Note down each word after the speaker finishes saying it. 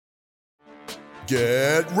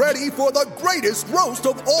Get ready for the greatest roast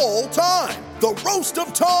of all time, the Roast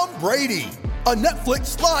of Tom Brady, a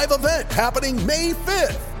Netflix live event happening May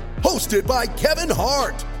 5th. Hosted by Kevin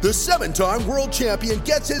Hart, the 7-time world champion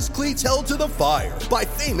gets his cleats held to the fire by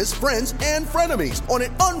famous friends and frenemies on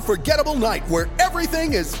an unforgettable night where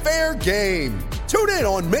everything is fair game. Tune in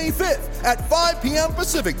on May 5th at 5 p.m.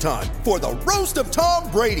 Pacific time for the Roast of Tom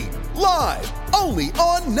Brady, live only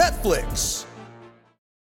on Netflix.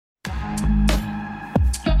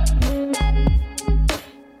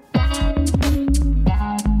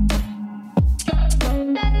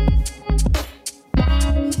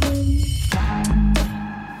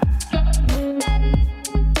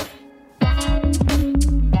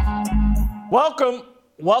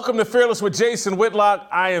 Welcome to Fearless with Jason Whitlock.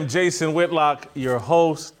 I am Jason Whitlock, your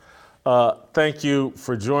host. Thank you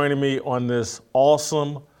for joining me on this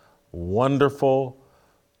awesome, wonderful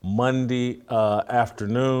Monday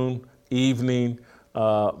afternoon, evening.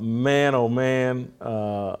 Man, oh man,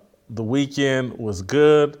 the weekend was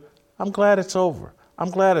good. I'm glad it's over.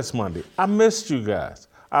 I'm glad it's Monday. I missed you guys.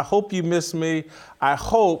 I hope you missed me. I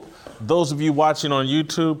hope those of you watching on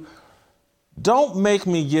YouTube, don't make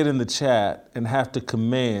me get in the chat and have to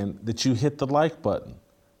command that you hit the like button.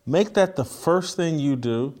 Make that the first thing you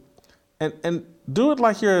do, and do it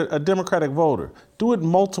like you're a Democratic voter. Do it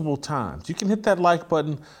multiple times. You can hit that like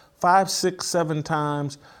button 5, 6, 7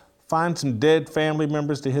 times. Find some dead family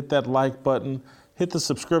members to hit that like button. Hit the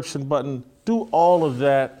subscription button. Do all of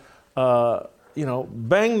that.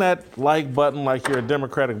 Bang that like button like you're a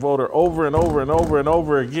Democratic voter over and over and over and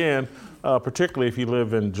over again. Particularly if you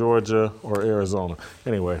live in Georgia or Arizona.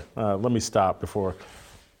 Anyway, let me stop before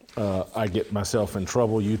I get myself in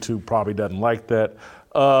trouble. YouTube probably doesn't like that.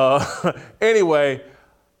 Anyway,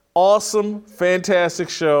 awesome,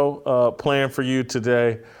 fantastic show planned for you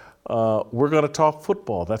today. We're going to talk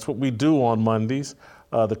football. That's what we do on Mondays.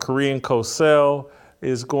 The Korean Cosell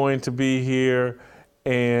is going to be here,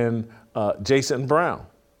 and Jason Brown,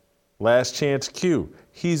 Last Chance Q,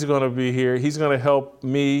 he's going to be here. He's going to help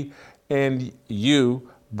me and you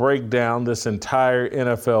break down this entire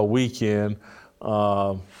NFL weekend.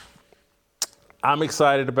 I'm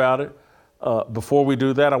excited about it. Before we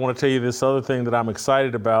do that, I want to tell you this other thing that I'm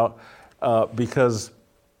excited about because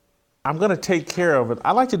I'm going to take care of it.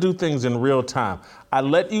 I like to do things in real time. I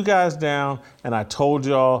let you guys down, and I told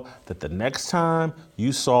y'all that the next time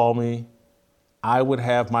you saw me, I would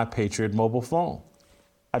have my Patriot mobile phone.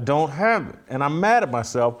 I don't have it, and I'm mad at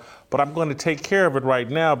myself, but I'm going to take care of it right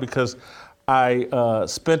now because I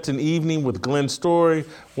spent an evening with Glenn Story,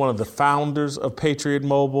 one of the founders of Patriot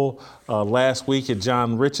Mobile, last week at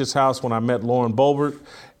John Rich's house when I met Lauren Boebert,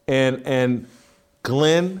 and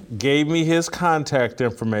Glenn gave me his contact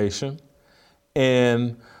information,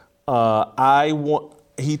 and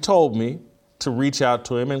he told me to reach out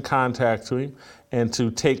to him and contact him and to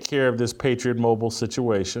take care of this Patriot Mobile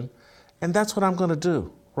situation, and that's what I'm going to do.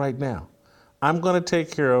 Right now. I'm going to take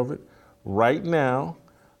care of it right now.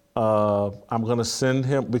 I'm going to send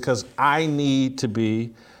him, because I need to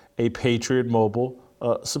be a Patriot Mobile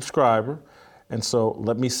subscriber. And so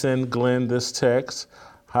let me send Glenn this text.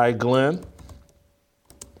 Hi, Glenn.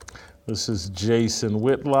 This is Jason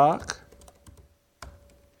Whitlock.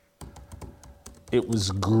 It was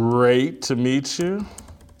great to meet you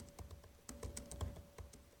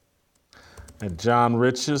at John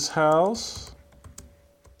Rich's house.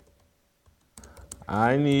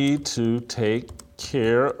 I need to take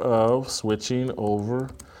care of switching over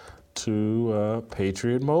to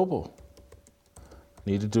Patriot Mobile.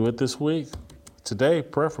 Need to do it this week. Today,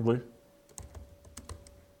 preferably.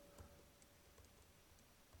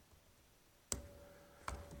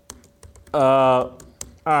 All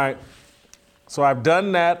right. So I've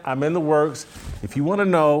done that. I'm in the works. If you want to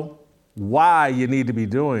know why you need to be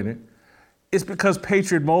doing it, it's because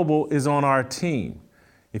Patriot Mobile is on our team.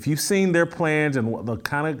 If you've seen their plans and the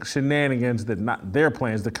kind of shenanigans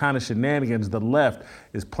the kind of shenanigans the left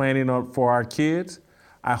is planning for our kids,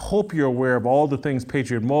 I hope you're aware of all the things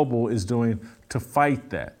Patriot Mobile is doing to fight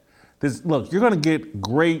that. Look, you're going to get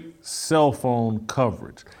great cell phone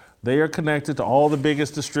coverage. They are connected to all the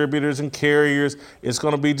biggest distributors and carriers. It's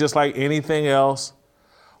going to be just like anything else.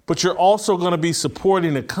 But you're also going to be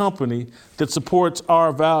supporting a company that supports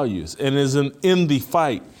our values and is in the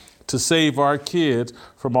fight to save our kids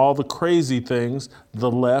from all the crazy things the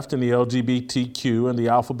left and the LGBTQ and the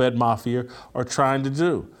alphabet mafia are trying to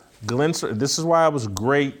do. Glenn, this is why it was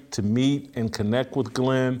great to meet and connect with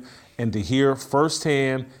Glenn and to hear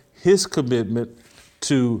firsthand his commitment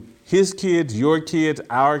to his kids, your kids,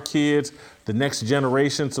 our kids, the next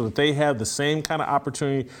generation, so that they have the same kind of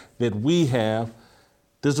opportunity that we have.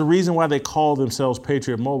 There's a reason why they call themselves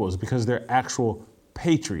Patriot Mobile, is because they're actual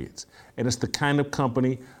patriots. And it's the kind of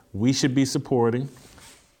company we should be supporting.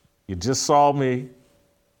 You just saw me.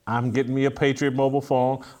 I'm getting me a Patriot Mobile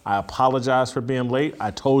phone. I apologize for being late.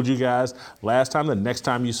 I told you guys last time, the next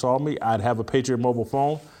time you saw me, I'd have a Patriot Mobile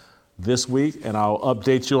phone this week, and I'll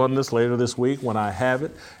update you on this later this week when I have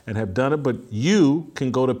it and have done it. But you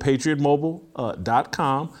can go to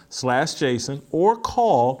patriotmobile.com/Jason or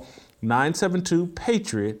call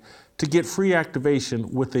 972-PATRIOT to get free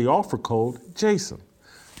activation with the offer code Jason.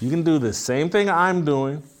 You can do the same thing I'm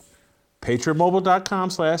doing,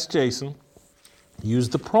 patriotmobile.com/Jason. Use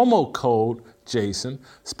the promo code Jason.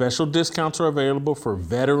 Special discounts are available for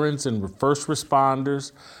veterans and first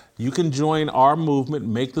responders. You can join our movement,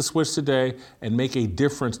 make the switch today, and make a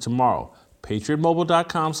difference tomorrow.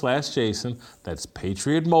 patriotmobile.com/Jason. That's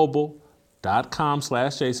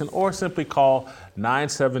patriotmobile.com/Jason, or simply call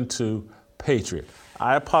 972-PATRIOT.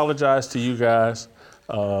 I apologize to you guys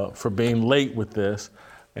for being late with this,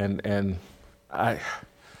 and let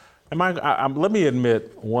me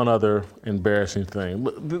admit one other embarrassing thing.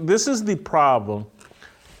 This is the problem.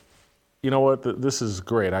 You know what? This is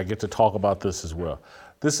great. I get to talk about this as well.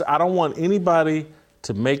 I don't want anybody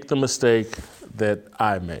to make the mistake that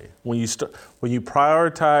I made. When you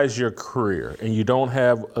prioritize your career and you don't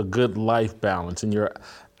have a good life balance and you're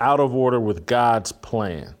out of order with God's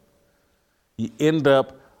plan, you end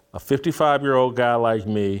up a 55-year-old guy like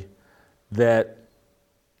me that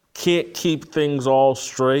can't keep things all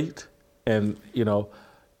straight and,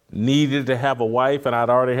 needed to have a wife, and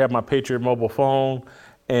I'd already had my Patriot Mobile phone,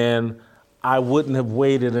 and I wouldn't have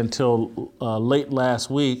waited until late last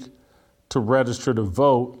week to register to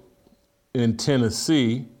vote in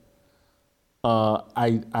Tennessee.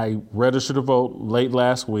 I registered to vote late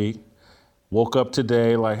last week, woke up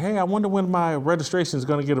today like, hey, I wonder when my registration is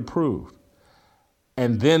going to get approved.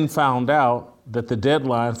 And then found out that the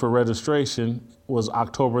deadline for registration was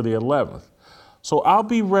October the 11th. So I'll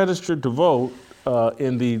be registered to vote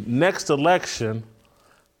in the next election,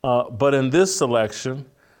 but in this election,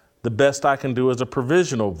 the best I can do is a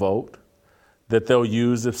provisional vote that they'll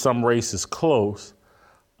use if some race is close.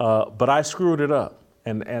 But I screwed it up,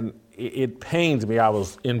 and it pains me. I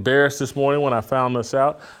was embarrassed this morning when I found this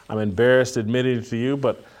out. I'm embarrassed admitting it to you,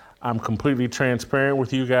 but I'm completely transparent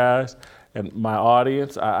with you guys and my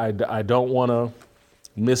audience. I don't want to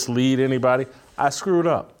mislead anybody. I screwed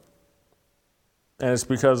up. And it's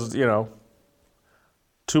because,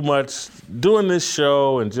 too much doing this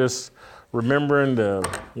show and just remembering to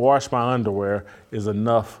wash my underwear is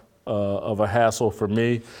enough of a hassle for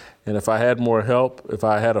me. And if I had more help, if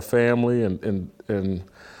I had a family and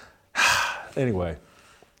anyway,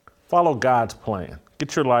 follow God's plan.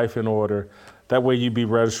 Get your life in order. That way you'd be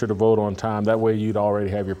registered to vote on time. That way you'd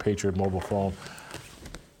already have your Patriot Mobile phone.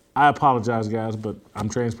 I apologize, guys, but I'm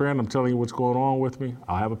transparent. I'm telling you what's going on with me.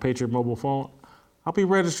 I'll have a Patriot Mobile phone. I'll be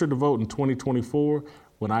registered to vote in 2024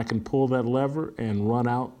 when I can pull that lever and run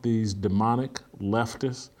out these demonic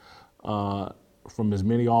leftists from as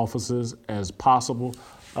many offices as possible.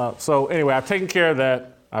 So anyway, I've taken care of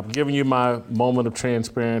that. I've given you my moment of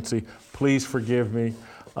transparency. Please forgive me.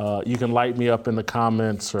 You can light me up in the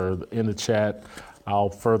comments or in the chat. I'll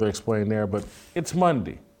further explain there, but it's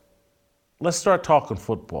Monday. Let's start talking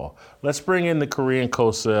football. Let's bring in the Korean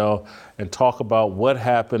Cosell and talk about what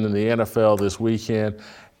happened in the NFL this weekend.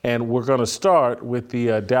 And we're going to start with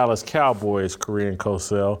the Dallas Cowboys, Korean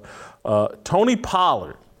Cosell. Tony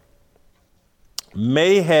Pollard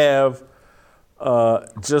may have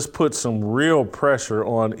just put some real pressure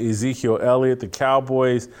on Ezekiel Elliott. The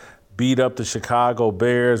Cowboys beat up the Chicago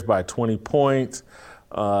Bears by 20 points.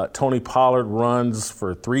 Tony Pollard runs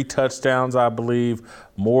for 3 touchdowns, I believe,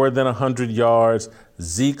 more than 100 yards.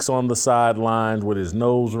 Zeke's on the sidelines with his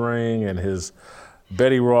nose ring and his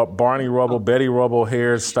Betty Rubble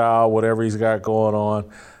hairstyle, whatever he's got going on.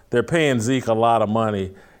 They're paying Zeke a lot of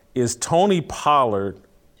money. Is Tony Pollard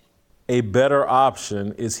a better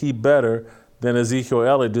option? Is he better than Ezekiel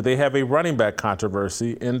Elliott? Do they have a running back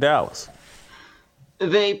controversy in Dallas?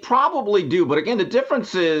 They probably do. But again, the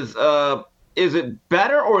difference is it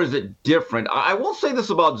better or is it different? I will say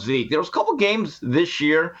this about Zeke. There was a couple games this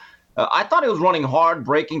year. I thought he was running hard,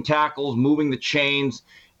 breaking tackles, moving the chains,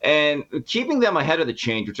 and keeping them ahead of the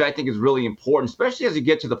chains, which I think is really important, especially as you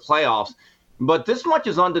get to the playoffs. But this much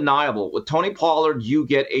is undeniable. With Tony Pollard, you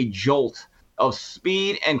get a jolt of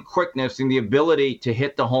speed and quickness and the ability to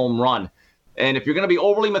hit the home run. And if you're going to be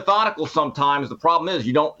overly methodical sometimes, the problem is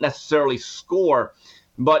you don't necessarily score.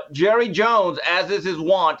 But Jerry Jones, as is his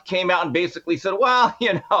wont, came out and basically said, well,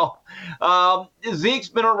 Zeke's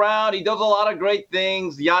been around. He does a lot of great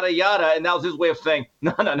things, yada, yada. And that was his way of saying,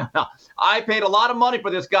 no. I paid a lot of money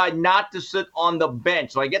for this guy not to sit on the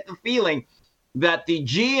bench. So I get the feeling that the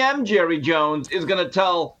GM, Jerry Jones, is going to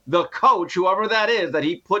tell the coach, whoever that is, that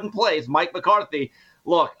he put in place, Mike McCarthy,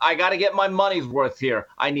 look, I got to get my money's worth here.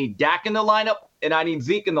 I need Dak in the lineup, and I need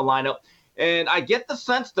Zeke in the lineup. And I get the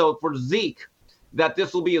sense, though, for Zeke, that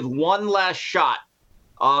this will be his one last shot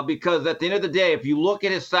because at the end of the day, if you look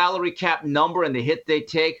at his salary cap number and the hit they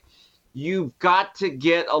take, you've got to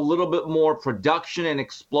get a little bit more production and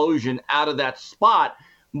explosion out of that spot.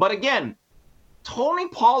 But again, Tony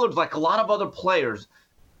Pollard's like a lot of other players.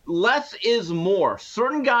 Less is more.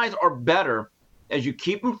 Certain guys are better as you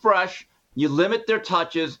keep them fresh, you limit their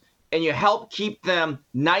touches, and you help keep them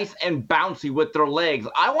nice and bouncy with their legs.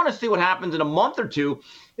 I want to see what happens in a month or two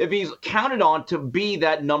if he's counted on to be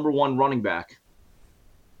that number one running back.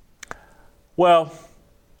 Well,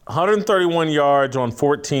 131 yards on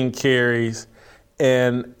 14 carries,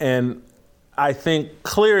 and I think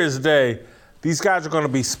clear as day, these guys are going to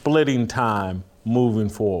be splitting time moving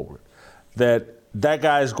forward. That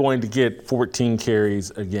guy is going to get 14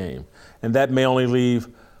 carries a game, and that may only leave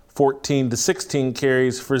 14 to 16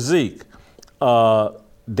 carries for Zeke.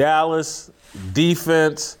 Dallas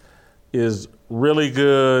defense is really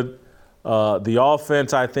good. The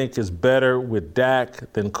offense, I think, is better with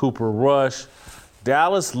Dak than Cooper Rush.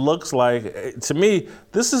 Dallas looks like, to me,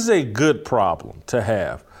 this is a good problem to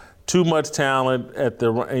have. Too much talent at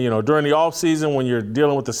the, during the offseason when you're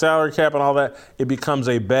dealing with the salary cap and all that, it becomes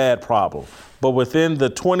a bad problem. But within the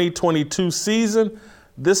 2022 season,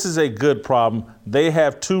 this is a good problem. They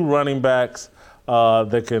have two running backs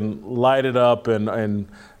that can light it up, and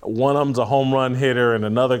one of them's a home run hitter, and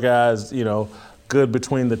another guy's, good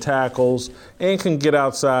between the tackles and can get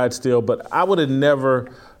outside still. But I would have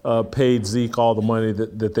never paid Zeke all the money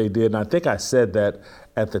that they did, and I think I said that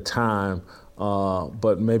at the time.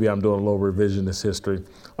 But maybe I'm doing a little revisionist history.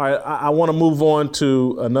 All right, I want to move on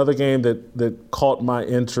to another game that caught my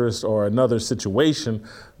interest, or another situation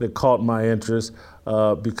that caught my interest,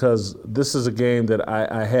 because this is a game that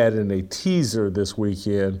I had in a teaser this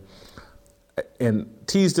weekend and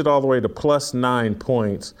teased it all the way to plus 9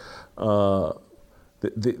 points.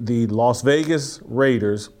 The Las Vegas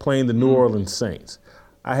Raiders playing the New Orleans Saints.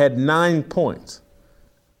 I had 9 points.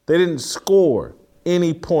 They didn't score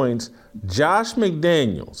any points. Josh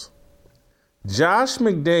McDaniels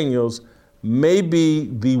may be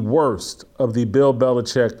the worst of the Bill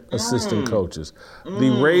Belichick assistant coaches. The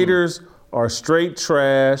Raiders are straight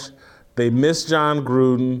trash. They miss John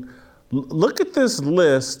Gruden. Look at this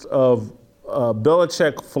list of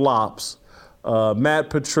Belichick flops. Matt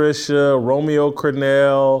Patricia, Romeo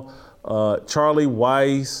Crennel, Charlie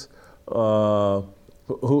Weiss,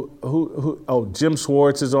 Jim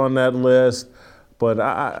Schwartz is on that list.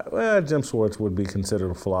 But Jim Schwartz would be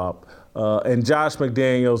considered a flop. And Josh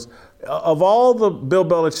McDaniels. Of all the Bill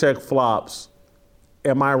Belichick flops,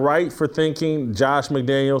 am I right for thinking Josh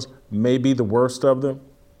McDaniels may be the worst of them?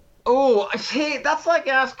 Oh, hey, that's like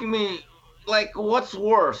asking me, what's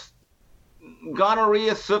worse?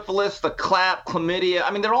 Gonorrhea, syphilis, the clap, chlamydia.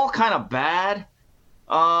 I mean, they're all kind of bad.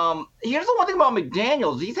 Here's the one thing about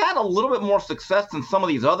McDaniels. He's had a little bit more success than some of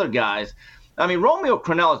these other guys. I mean, Romeo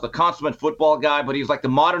Crennel is the consummate football guy, but he's like the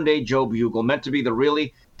modern-day Joe Bugle, meant to be the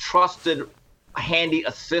really trusted, handy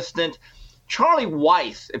assistant. Charlie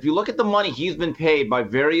Weiss, if you look at the money he's been paid by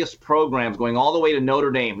various programs going all the way to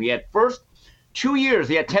Notre Dame, he had first 2 years,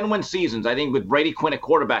 he had 10-win seasons, I think, with Brady Quinn at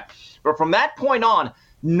quarterback. But from that point on,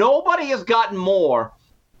 nobody has gotten more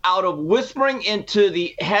out of whispering into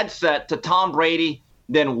the headset to Tom Brady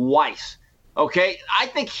than Weiss. Okay? I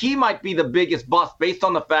think he might be the biggest bust based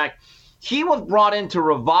on the fact he was brought in to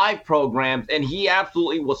revive programs, and he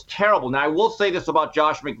absolutely was terrible. Now, I will say this about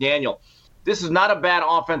Josh McDaniel. This is not a bad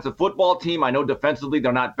offensive football team. I know defensively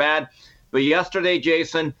they're not bad. But yesterday,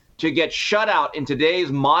 Jason, to get shut out in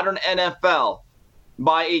today's modern NFL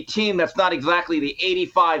by a team that's not exactly the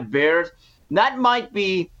 85 Bears, that might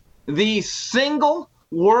be the single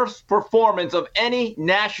worst performance of any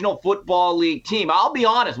National Football League team. I'll be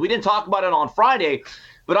honest, we didn't talk about it on Friday,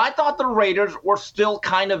 but I thought the Raiders were still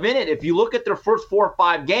kind of in it. If you look at their first 4 or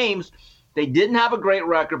 5 games, they didn't have a great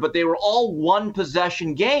record, but they were all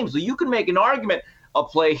one-possession games. So you can make an argument, a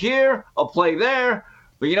play here, a play there.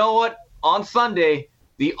 But you know what? On Sunday,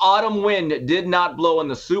 the autumn wind did not blow in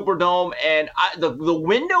the Superdome. And the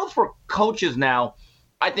windows for coaches now,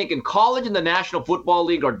 I think in college and the National Football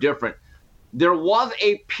League are different. There was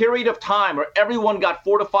a period of time where everyone got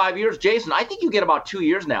 4 to 5 years. Jason, I think you get about 2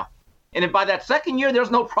 years now. And if by that second year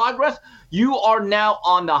there's no progress, you are now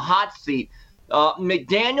on the hot seat.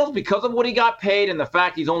 McDaniels, because of what he got paid and the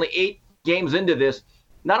fact he's only 8 games into this,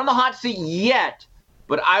 not on the hot seat yet,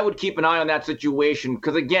 but I would keep an eye on that situation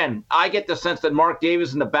because, again, I get the sense that Mark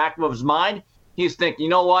Davis, in the back of his mind, he's thinking, you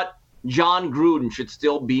know what? John Gruden should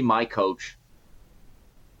still be my coach.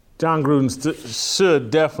 John Gruden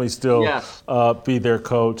should definitely still be their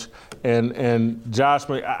coach. And Josh,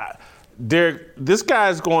 Derek, this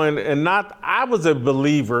guy's going, and not, I was a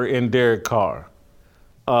believer in Derek Carr.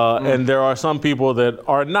 And there are some people that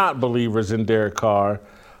are not believers in Derek Carr.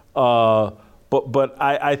 But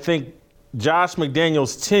I think Josh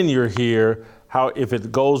McDaniels' tenure here, how if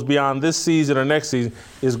it goes beyond this season or next season,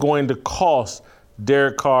 is going to cost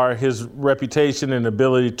Derek Carr his reputation and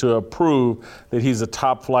ability to approve that he's a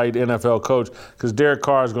top-flight NFL coach, because Derek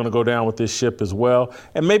Carr is going to go down with this ship as well,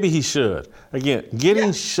 and maybe he should. Again,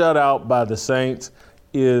 getting shut out by the Saints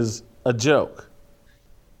is a joke.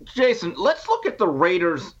 Jason, let's look at the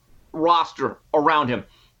Raiders roster around him.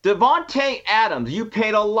 Devontae Adams, you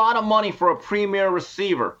paid a lot of money for a premier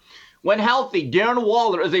receiver. When healthy, Darren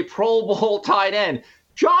Waller is a Pro Bowl tight end.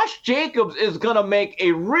 Josh Jacobs is going to make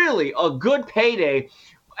a good payday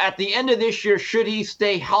at the end of this year should he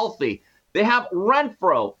stay healthy. They have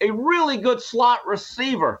Renfro, a really good slot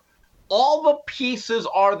receiver. All the pieces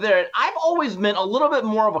are there. I've always been a little bit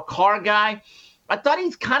more of a Carr guy. I thought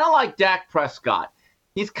he's kind of like Dak Prescott.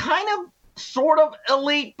 He's kind of sort of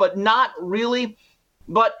elite, but not really.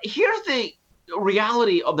 But here's the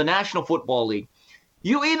reality of the National Football League.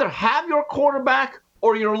 You either have your quarterback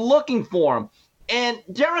or you're looking for him. And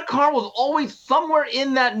Derek Carr was always somewhere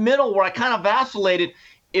in that middle where I kind of vacillated.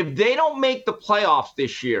 If they don't make the playoffs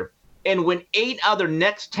this year and win 8 out of their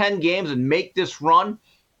next 10 games and make this run,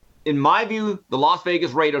 in my view, the Las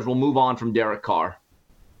Vegas Raiders will move on from Derek Carr.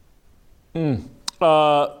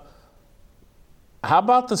 How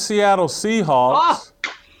about the Seattle Seahawks?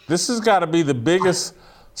 This has got to be the biggest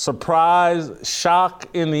surprise, shock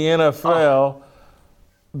in the NFL.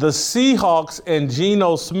 The Seahawks and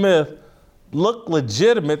Geno Smith look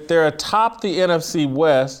legitimate. They're atop the NFC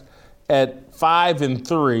West at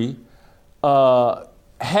 5-3.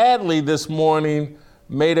 Hadley this morning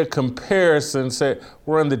made a comparison, said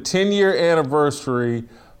we're on the 10-year anniversary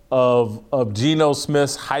of Geno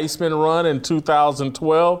Smith's Heisman run in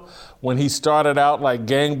 2012 when he started out like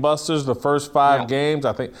gangbusters the first 5 games.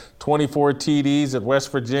 I think 24 TDs at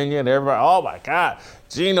West Virginia, and everybody, oh my God,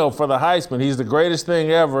 Geno for the Heisman. He's the greatest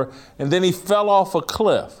thing ever. And then he fell off a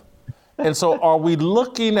cliff. And so are we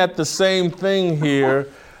looking at the same thing here?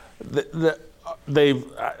 The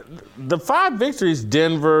 5 victories,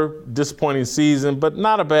 Denver, disappointing season, but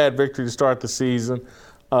not a bad victory to start the season.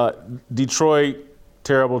 Detroit,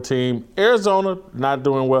 terrible team. Arizona, not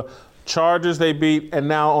doing well. Chargers, they beat. And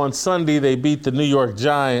now on Sunday, they beat the New York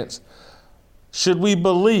Giants. Should we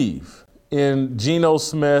believe in Geno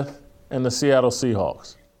Smith and the Seattle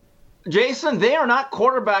Seahawks? Jason, they are not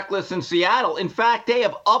quarterbackless in Seattle. In fact, they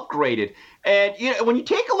have upgraded. And when you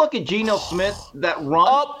take a look at Geno Smith, that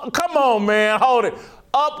run. Come on, man. Hold it.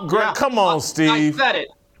 Upgrade. Yeah, come on, Steve.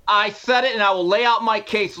 I said it, and I will lay out my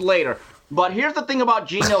case later. But here's the thing about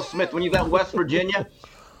Geno Smith when he's at West Virginia.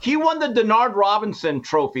 He won the Denard Robinson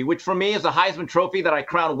Trophy, which for me is a Heisman Trophy that I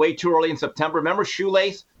crowned way too early in September. Remember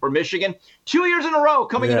Shoelace for Michigan? 2 years in a row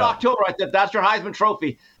coming into October. I said, that's your Heisman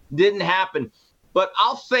Trophy. Didn't happen. But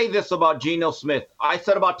I'll say this about Geno Smith. I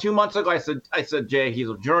said about 2 months ago, I said, Jay, he's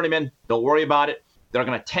a journeyman. Don't worry about it. They're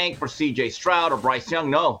going to tank for C.J. Stroud or Bryce Young.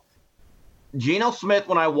 No. Geno Smith,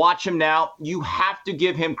 when I watch him now, you have to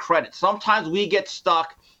give him credit. Sometimes we get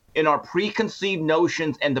stuck in our preconceived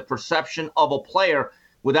notions and the perception of a player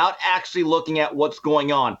without actually looking at what's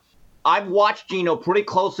going on. I've watched Geno pretty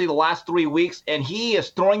closely the last 3 weeks, and he is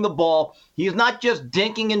throwing the ball. He's not just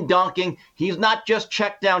dinking and dunking. He's not just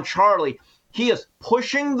check down Charlie. He is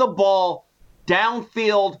pushing the ball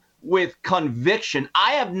downfield with conviction.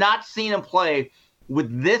 I have not seen him play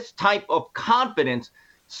with this type of confidence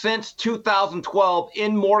since 2012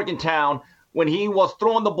 in Morgantown when he was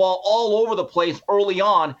throwing the ball all over the place early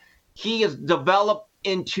on. He has developed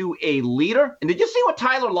into a leader. And did you see what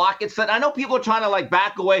Tyler Lockett said? I know people are trying to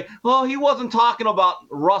back away. Oh, he wasn't talking about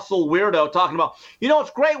Russell Weirdo, talking about,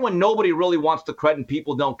 it's great when nobody really wants the credit and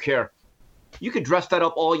people don't care. You could dress that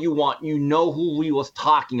up all you want. You know who he was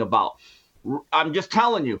talking about. I'm just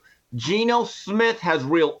telling you, Geno Smith has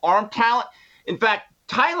real arm talent. In fact,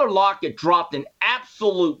 Tyler Lockett dropped an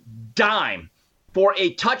absolute dime for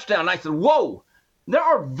a touchdown. And I said, whoa, there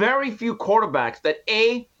are very few quarterbacks that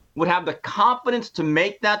A, would have the confidence to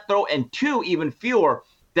make that throw, and 2, even fewer,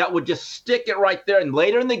 that would just stick it right there. And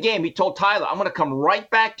later in the game, he told Tyler, I'm going to come right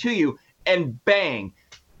back to you, and bang.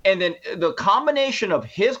 And then the combination of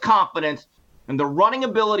his confidence and the running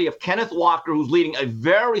ability of Kenneth Walker, who's leading a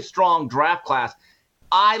very strong draft class,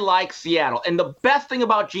 I like Seattle. And the best thing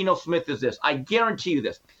about Geno Smith is this. I guarantee you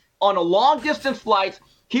this. On a long-distance flights,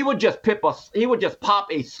 he would just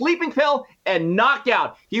pop a sleeping pill and knock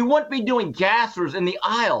out. He wouldn't be doing gassers in the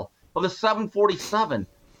aisle of the 747.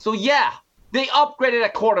 So, yeah, they upgraded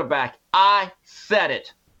at quarterback. I said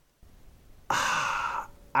it.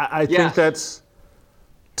 I think that's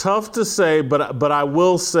tough to say, but I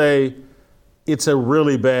will say it's a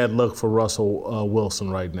really bad look for Russell Wilson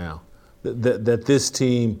right now. That this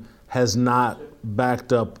team has not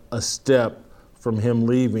backed up a step from him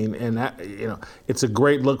leaving, and it's a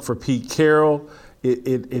great look for Pete Carroll.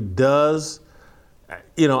 It does.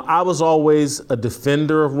 I was always a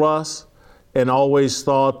defender of Russ, and always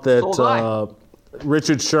thought that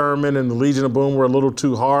Richard Sherman and the Legion of Boom were a little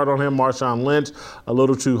too hard on him. Marshawn Lynch, a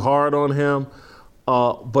little too hard on him.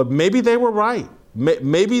 But maybe they were right.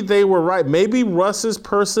 Maybe they were right. Maybe Russ's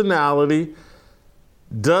personality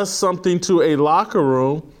does something to a locker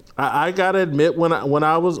room. I gotta admit,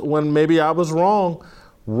 when maybe I was wrong,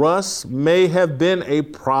 Russ may have been a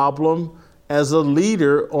problem as a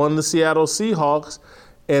leader on the Seattle Seahawks,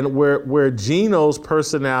 and where Geno's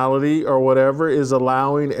personality or whatever is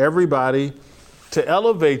allowing everybody to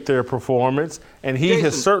elevate their performance, and he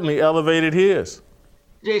has certainly elevated his.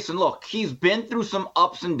 Jason, look, he's been through some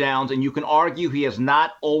ups and downs, and you can argue he has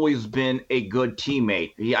not always been a good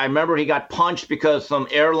teammate. I remember he got punched because some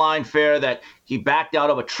airline fare that he backed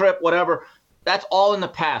out of a trip, whatever. That's all in the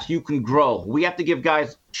past. You can grow. We have to give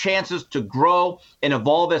guys chances to grow and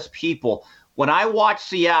evolve as people. When I watch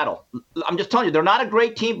Seattle, I'm just telling you, they're not a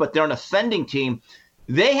great team, but they're an ascending team.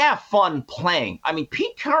 They have fun playing. I mean,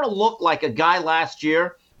 Pete Carroll looked like a guy last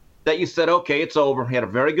year that you said, okay, it's over. He had a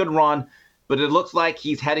very good run, but it looks like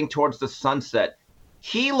he's heading towards the sunset.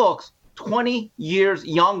 He looks 20 years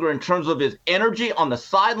younger in terms of his energy on the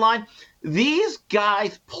sideline. These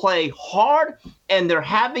guys play hard, and they're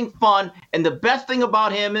having fun. And the best thing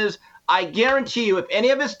about him is, I guarantee you, if any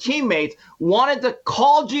of his teammates wanted to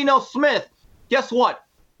call Geno Smith, guess what?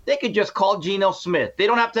 They could just call Geno Smith. They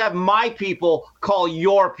don't have to have my people call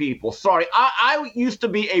your people. Sorry, I used to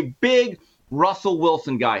be a big Russell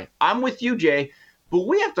Wilson guy. I'm with you, Jay. But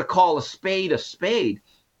we have to call a spade a spade.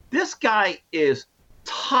 This guy is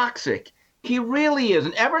toxic. He really is.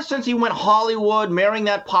 And ever since he went Hollywood, marrying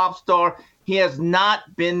that pop star, he has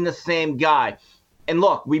not been the same guy. And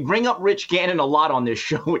look, we bring up Rich Gannon a lot on this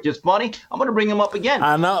show, which is funny. I'm going to bring him up again.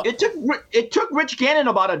 I know. It took Rich Gannon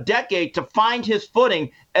about a decade to find his footing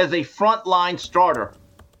as a frontline starter.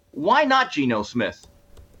 Why not Geno Smith?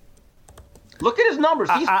 Look at his numbers.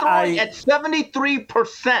 He's throwing at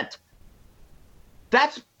 73%.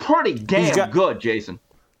 That's pretty damn good, Jason.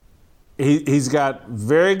 He's got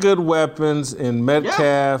very good weapons in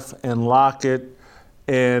Metcalf and Lockett,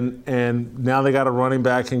 and now they got a running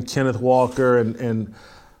back in Kenneth Walker. And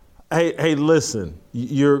hey, listen,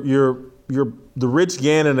 the Rich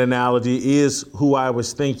Gannon analogy is who I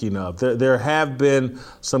was thinking of. There have been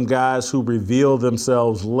some guys who reveal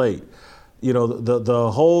themselves late.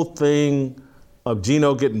 The whole thing of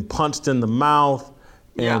Geno getting punched in the mouth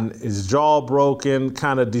and his jaw broken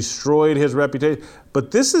kind of destroyed his reputation.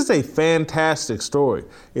 But this is a fantastic story.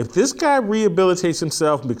 If this guy rehabilitates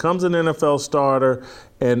himself and becomes an NFL starter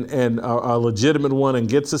and a legitimate one and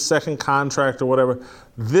gets a second contract or whatever,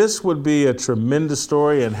 this would be a tremendous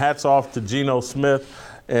story. And hats off to Geno Smith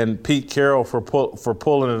and Pete Carroll for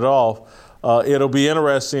pulling it off. It'll be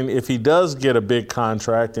interesting if he does get a big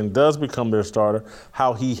contract and does become their starter,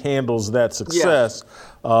 how he handles that success.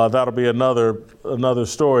 That'll be another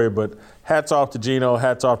story. But hats off to Geno,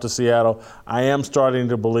 hats off to Seattle. I am starting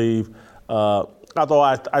to believe, although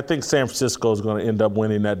I think San Francisco is going to end up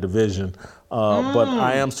winning that division, but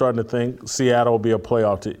I am starting to think Seattle will be a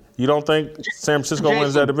playoff team. You don't think San Francisco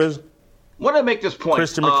wins that division? I want to make this point.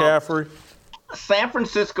 Christian McCaffrey? San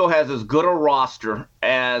Francisco has as good a roster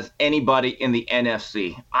as anybody in the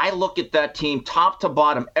NFC. I look at that team top to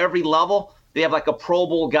bottom, every level. They have like a Pro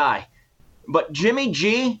Bowl guy. But Jimmy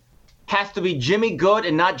G has to be Jimmy Good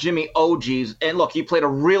and not Jimmy OGs. And look, he played a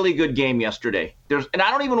really good game yesterday. And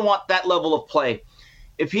I don't even want that level of play.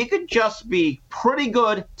 If he could just be pretty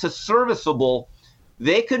good to serviceable,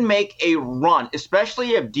 they could make a run,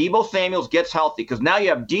 especially if Deebo Samuels gets healthy. Because now you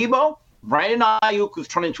have Deebo, Brandon Ayuk, who's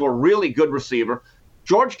turned into a really good receiver.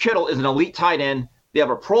 George Kittle is an elite tight end. They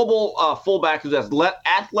have a Pro Bowl fullback who's as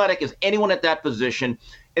athletic as anyone at that position.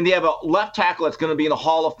 And they have a left tackle that's going to be in the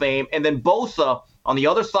Hall of Fame. And then Bosa on the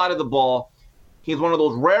other side of the ball. He's one of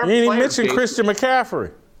those rare players. You mentioned Christian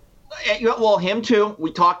McCaffrey. Well, him too.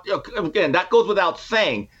 We talked, again, that goes without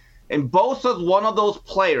saying. And Bosa's one of those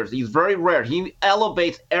players. He's very rare. He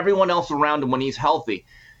elevates everyone else around him when he's healthy.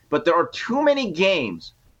 But there are too many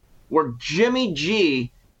games where Jimmy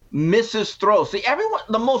G misses throws. See,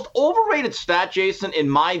 the most overrated stat, Jason, in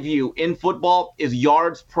my view, in football is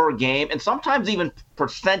yards per game and sometimes even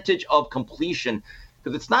percentage of completion,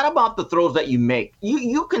 because it's not about the throws that you make.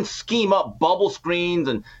 You can scheme up bubble screens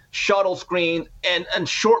and shuttle screens and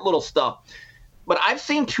short little stuff. But I've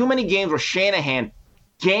seen too many games where Shanahan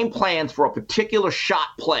game plans for a particular shot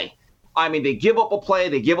play. I mean, they give up a play,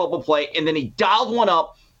 and then he dials one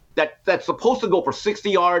up that's supposed to go for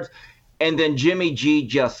 60 yards, and then Jimmy G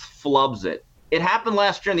just flubs it. It happened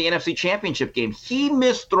last year in the NFC Championship game. He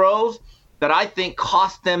missed throws that I think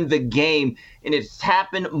cost them the game, and it's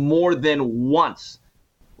happened more than once.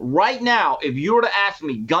 Right now, if you were to ask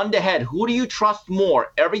me, gun to head, who do you trust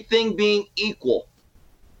more, everything being equal,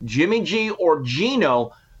 Jimmy G or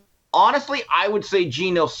Geno? Honestly, I would say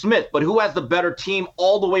Geno Smith, but who has the better team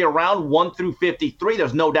all the way around, 1 through 53?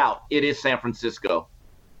 There's no doubt it is San Francisco.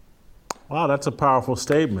 Wow, that's a powerful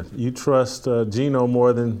statement. You trust Geno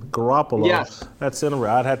more than Garoppolo. Yes. That's interesting.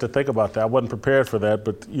 I'd have to think about that. I wasn't prepared for that,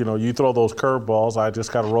 but, you throw those curveballs, I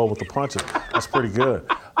just got to roll with the punches. That's pretty good.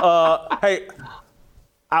 Hey,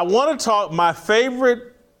 I want to talk my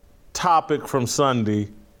favorite topic from Sunday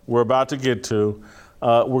we're about to get to.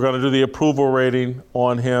 We're going to do the approval rating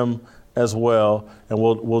on him as well, and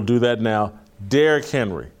we'll do that now. Derrick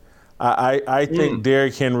Henry. I think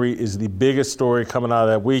Derrick Henry is the biggest story coming out of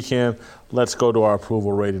that weekend. Let's go to our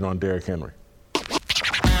approval rating on Derrick Henry.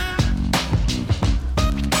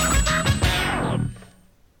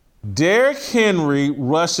 Derrick Henry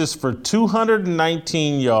rushes for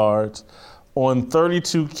 219 yards on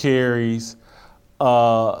 32 carries.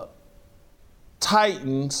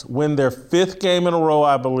 Titans win their 5th game in a row,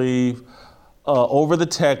 I believe, over the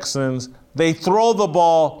Texans. They throw the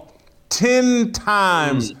ball 10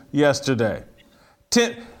 times yesterday.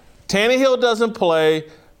 Tannehill doesn't play.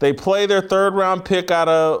 They play their 3rd-round pick out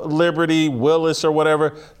of Liberty, Willis or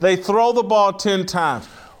whatever. They throw the ball 10 times.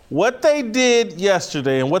 What they did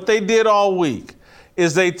yesterday and what they did all week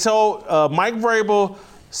is they told Mike Vrabel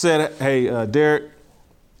said, hey, Derrick,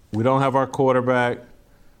 we don't have our quarterback.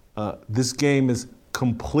 This game is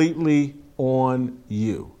completely on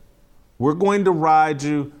you. We're going to ride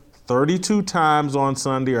you 32 times on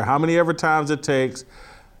Sunday, or how many ever times it takes.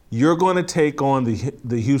 You're going to take on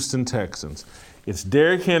the Houston Texans. It's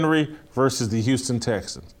Derrick Henry versus the Houston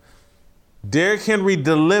Texans. Derrick Henry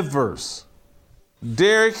delivers.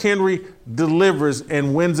 Derrick Henry delivers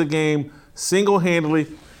and wins a game single-handedly.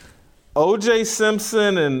 O.J.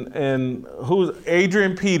 Simpson and who's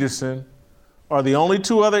Adrian Peterson are the only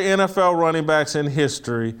 2 other NFL running backs in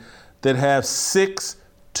history that have 6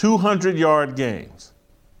 200-yard games.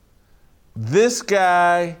 This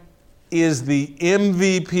guy is the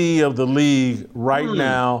MVP of the league right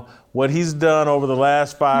now. What he's done over the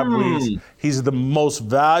last 5 weeks, he's the most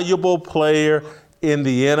valuable player in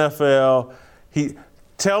the NFL.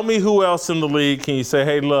 Tell me who else in the league can you say,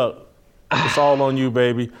 hey, look, it's all on you,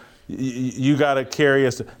 baby. You got to carry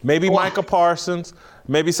us. Maybe Micah Parsons.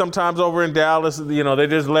 Maybe sometimes over in Dallas, they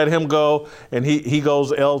just let him go and he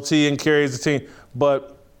goes LT and carries the team.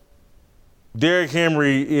 But Derrick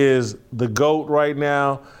Henry is the GOAT right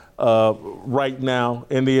now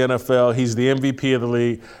in the NFL. He's the MVP of the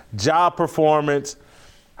league. Job performance,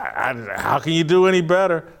 how can you do any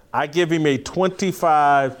better? I give him a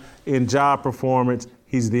 25 in job performance.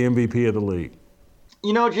 He's the MVP of the league.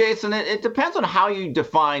 Jason, it depends on how you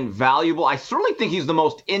define valuable. I certainly think he's the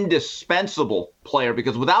most indispensable player,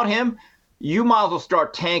 because without him, you might as well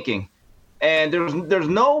start tanking. And there's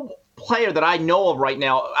no player that I know of right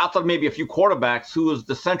now, outside of maybe a few quarterbacks, who is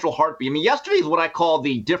the central heartbeat. I mean, yesterday is what I call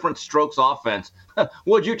the different strokes offense.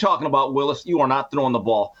 What you talking about, Willis? You are not throwing the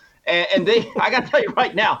ball. And I got to tell you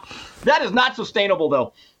right now, that is not sustainable,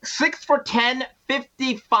 though. 6 for 10,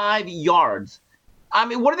 55 yards. I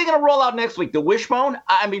mean, what are they going to roll out next week? The wishbone?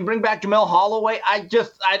 I mean, bring back Jamel Holloway?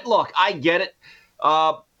 Look, I get it.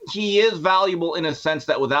 He is valuable in a sense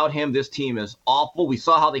that without him, this team is awful. We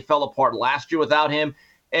saw how they fell apart last year without him.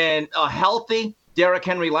 And a healthy Derrick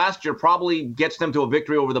Henry last year probably gets them to a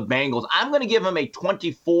victory over the Bengals. I'm going to give him a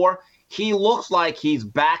 24. He looks like he's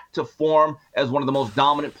back to form as one of the most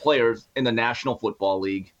dominant players in the National Football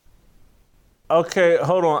League. Okay,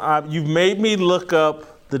 hold on. You've made me look up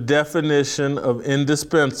the definition of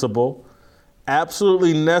indispensable,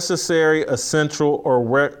 absolutely necessary, essential, or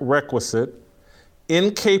requisite,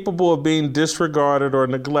 incapable of being disregarded or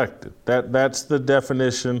neglected. That's the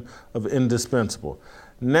definition of indispensable.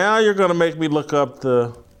 Now you're going to make me look up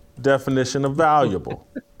the definition of valuable.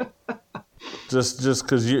 just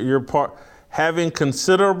because you're part, having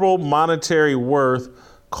considerable monetary worth,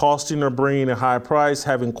 costing or bringing a high price,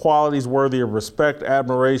 having qualities worthy of respect,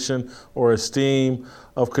 admiration, or esteem,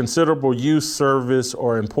 of considerable use, service,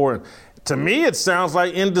 or importance. To me, it sounds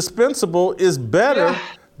like indispensable is better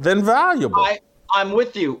than valuable. I'm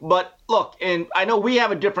with you, but look, and I know we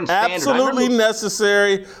have a different standard. Absolutely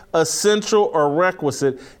necessary, essential, or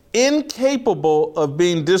requisite, incapable of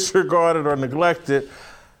being disregarded or neglected.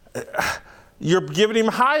 You're giving him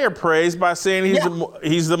higher praise by saying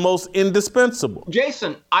he's the most indispensable.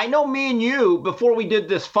 Jason, I know me and you, before we did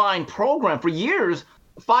this fine program for years,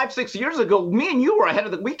 5-6 years ago, me and you were ahead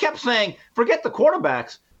of we kept saying, forget the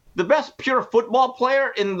quarterbacks. The best pure football player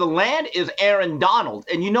in the land is Aaron Donald.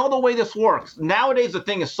 And you know the way this works. Nowadays, the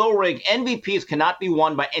thing is so rigged. MVPs cannot be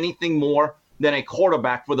won by anything more than a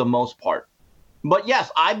quarterback for the most part. But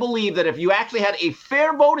yes, I believe that if you actually had a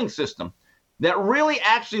fair voting system that really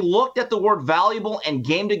actually looked at the word valuable and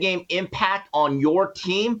game-to-game impact on your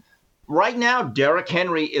team, right now, Derrick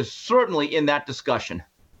Henry is certainly in that discussion.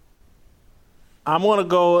 I'm going to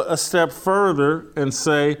go a step further and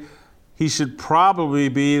say he should probably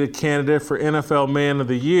be the candidate for NFL Man of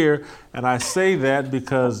the Year. And I say that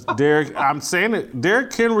because Derrick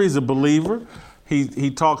Henry's a believer.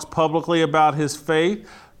 He talks publicly about his faith.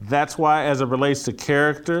 That's why, as it relates to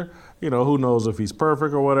character, who knows if he's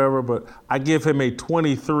perfect or whatever, but I give him a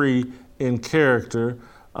 23 in character.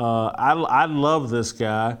 I love this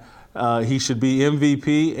guy. He should be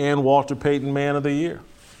MVP and Walter Payton Man of the Year.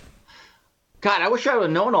 God, I wish I would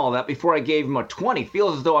have known all that before I gave him a 20.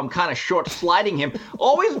 Feels as though I'm kind of short sliding him.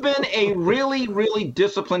 Always been a really, really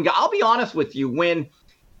disciplined guy. I'll be honest with you. When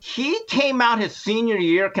he came out his senior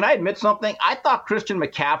year, can I admit something? I thought Christian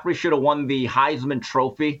McCaffrey should have won the Heisman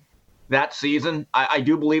Trophy that season. I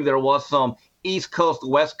do believe there was some East Coast,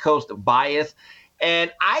 West Coast bias.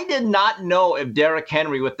 And I did not know if Derrick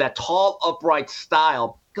Henry, with that tall, upright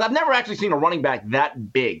style, because I've never actually seen a running back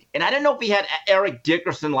that big. And I didn't know if he had Eric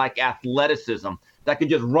Dickerson-like athleticism that could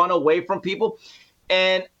just run away from people.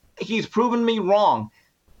 And he's proven me wrong.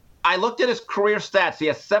 I looked at his career stats. He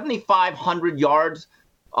has 7,500 yards.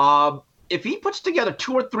 If he puts together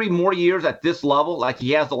 2 or 3 more years at this level, like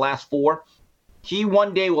he has the last 4, he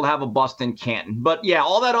one day will have a bust in Canton. But, yeah,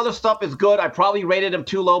 all that other stuff is good. I probably rated him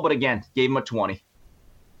too low, but, again, gave him a 20.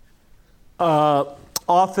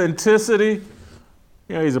 Authenticity.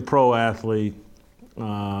 He's a pro athlete.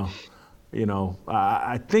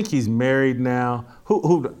 I think he's married now.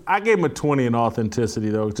 I gave him a 20 in authenticity,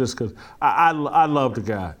 though, just because I love the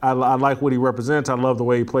guy. I like what he represents. I love the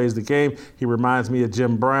way he plays the game. He reminds me of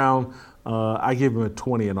Jim Brown. I give him a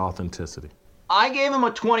 20 in authenticity. I gave him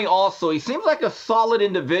a 20 also. He seems like a solid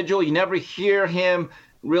individual. You never hear him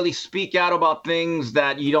really speak out about things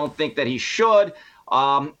that you don't think that he should.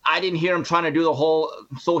 I didn't hear him trying to do the whole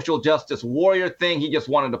social justice warrior thing. He just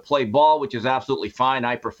wanted to play ball, which is absolutely fine.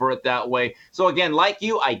 I prefer it that way. So, again, like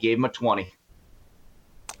you, I gave him a 20.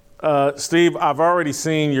 Steve, I've already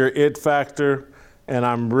seen your it factor, and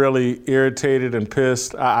I'm really irritated and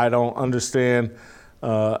pissed. I don't understand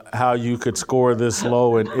how you could score this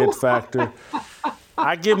low in it factor.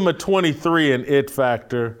 I give him a 23 in it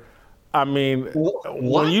factor. I mean,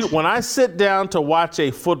 when I sit down to watch a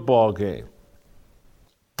football game,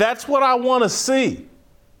 that's what I want to see.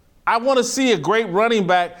 I want to see a great running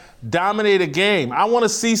back dominate a game. I want to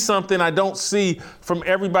see something I don't see from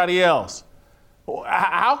everybody else.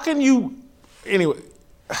 How can you – anyway,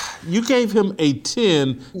 you gave him a 10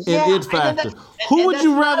 in it factor. Who would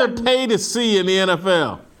you rather pay to see in the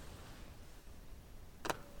NFL?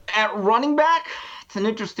 At running back? It's an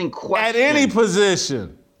interesting question. At any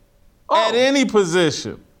position. At any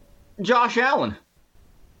position. Josh Allen.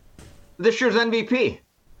 This year's MVP.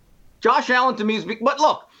 Josh Allen to me is – but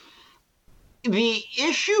look, the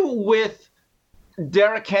issue with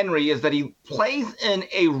Derrick Henry is that he plays in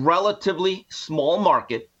a relatively small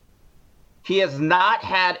market. He has not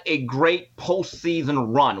had a great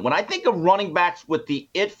postseason run. When I think of running backs with the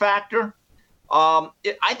it factor, I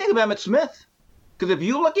think of Emmitt Smith. Because if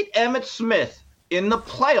you look at Emmitt Smith in the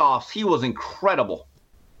playoffs, he was incredible.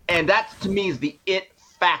 And that, to me, is the it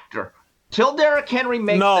factor. Till Derrick Henry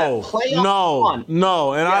makes that playoff run.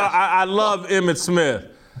 No. And yes. I love Emmitt Smith.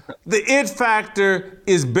 The it factor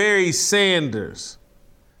is Barry Sanders.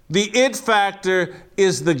 The it factor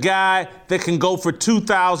is the guy that can go for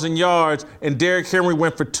 2,000 yards, and Derrick Henry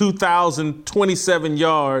went for 2,027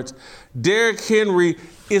 yards. Derrick Henry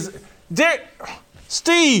is –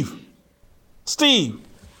 Steve, Steve,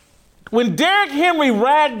 when Derrick Henry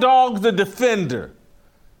ragdogs the defender,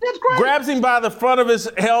 That's great. grabs him by the front of his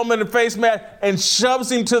helmet and face mask and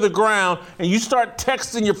shoves him to the ground, and you start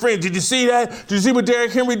texting your friend, did you see that? Did you see what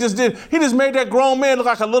Derrick Henry just did? He just made that grown man look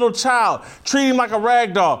like a little child, treat him like a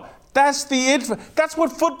rag dog. That's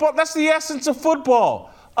what football, that's the essence of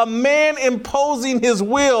football. A man imposing his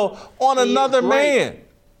will on another man.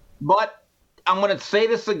 But I'm going to say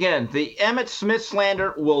this again. The Emmitt Smith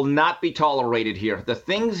slander will not be tolerated here. The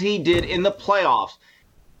things he did in the playoffs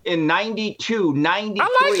in 92,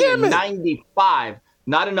 93, and 95,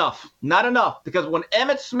 not enough. Not enough. Because when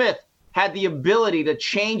Emmitt Smith had the ability to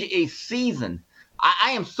change a season,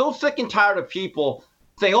 I am so sick and tired of people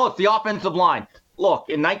saying, oh, it's the offensive line. Look,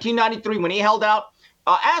 in 1993, when he held out,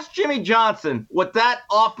 ask Jimmy Johnson what that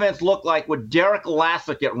offense looked like with Derek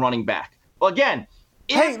Lassick at running back. Well, again,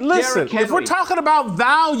 hey, listen, if we're talking about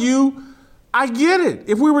value, I get it.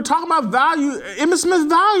 If we were talking about value, Emmitt Smith's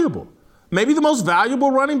valuable. Maybe the most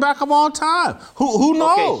valuable running back of all time. Who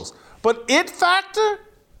knows? Okay. But it factor?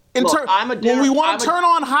 When we want to turn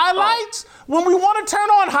on highlights? When we want to turn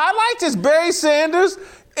on highlights, it's Barry Sanders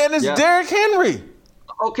and it's Derrick Henry.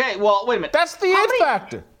 Okay, well, wait a minute. That's the it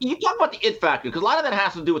factor. You talk about the it factor, because a lot of that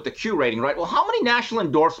has to do with the Q rating, right? Well, how many national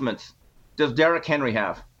endorsements does Derrick Henry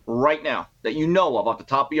have right now that you know of off the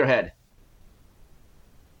top of your head?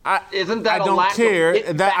 Isn't that I don't care.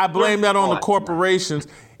 I blame that on the corporations.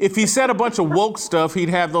 If he said a bunch of woke stuff, he'd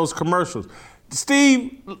have those commercials.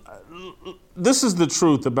 Steve, this is the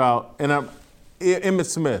truth about Emmitt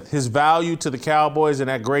Smith. His value to the Cowboys and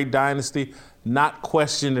that great dynasty, not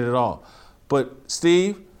questioned at all. But,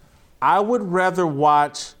 Steve, I would rather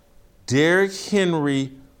watch Derrick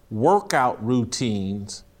Henry workout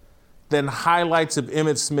routines than highlights of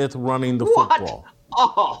Emmitt Smith running the football.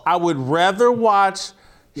 Oh. I would rather watch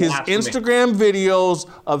his Instagram videos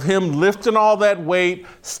of him lifting all that weight,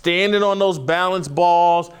 standing on those balance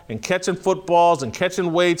balls and catching footballs and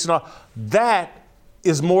catching weights and all. That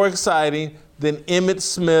is more exciting than Emmitt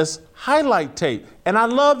Smith's highlight tape. And I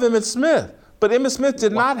love Emmitt Smith. But Emmitt Smith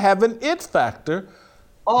did not have an it factor.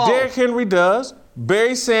 Derrick Henry does.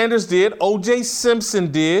 Barry Sanders did. O.J.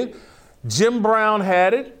 Simpson did. Jim Brown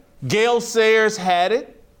had it. Gale Sayers had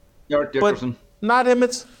it. Eric Dickerson. But not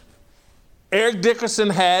Emmitt's. Eric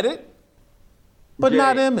Dickerson had it. But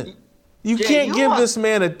not Emmitt. You can't give this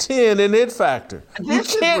man a 10 in it factor.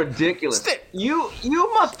 This is ridiculous.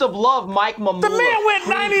 You must have loved Mike Mamula. The man went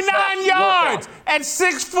 99 yards at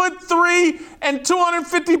 6'3" and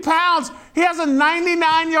 250 pounds. He has a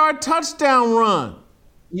 99-yard touchdown run.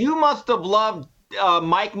 You must have loved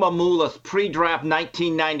Mike Mamula's pre-draft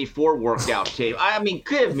 1994 workout tape. I mean,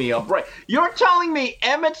 give me a break. You're telling me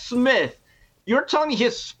Emmitt Smith, you're telling me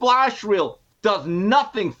his splash reel does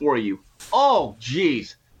nothing for you. Oh,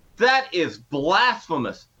 geez. That is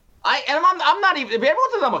blasphemous. I'm not even.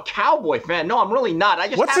 Everyone says I'm a Cowboy fan. No, I'm really not. I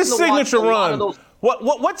just what's his signature run?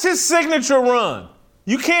 What's his signature run?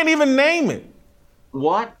 You can't even name it.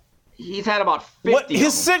 What? He's had about 50.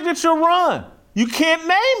 His signature run? You can't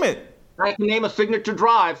name it. I can name a signature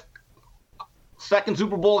drive. Second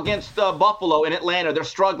Super Bowl against Buffalo in Atlanta. They're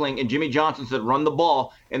struggling, and Jimmy Johnson said, "Run the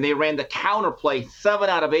ball," and they ran the counter play 7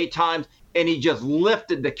 out of 8 times, and he just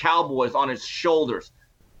lifted the Cowboys on his shoulders.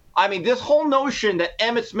 I mean, this whole notion that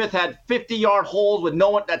Emmitt Smith had 50-yard holes with no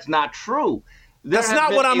one, that's not true. That's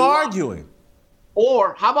not what I'm arguing.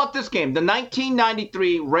 Or how about this game? The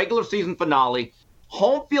 1993 regular season finale,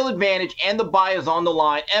 home field advantage, and the bye is on the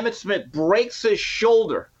line. Emmitt Smith breaks his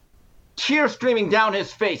shoulder, tears streaming down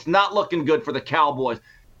his face, not looking good for the Cowboys.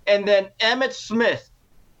 And then Emmitt Smith,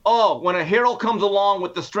 when a hero comes along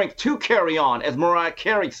with the strength to carry on, as Mariah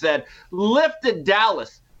Carey said, lifted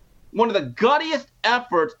Dallas. One of the guttiest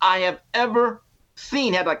efforts I have ever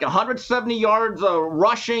seen. Had like 170 yards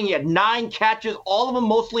rushing. He had 9 catches, all of them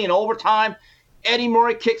mostly in overtime. Eddie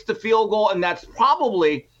Murray kicks the field goal, and that's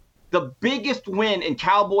probably the biggest win in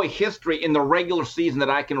Cowboy history in the regular season that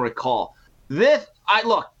I can recall.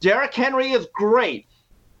 Derrick Henry is great,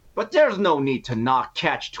 but there's no need to not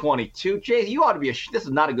catch 22. Jay, you ought to be this is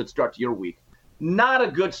not a good start to your week. Not a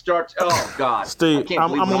good start. Oh God, Steve,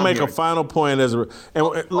 I'm gonna make a final point I'm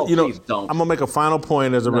gonna make a final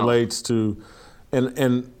point as it relates to,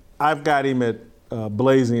 and I've got him at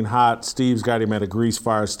blazing hot. Steve's got him at a grease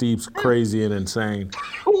fire. Steve's crazy and insane.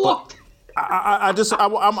 What? I'm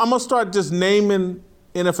gonna start just naming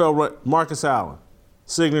NFL. Marcus Allen,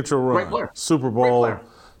 signature run, Super Bowl.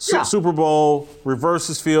 Super Bowl,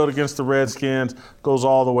 reverses field against the Redskins, goes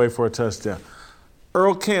all the way for a touchdown.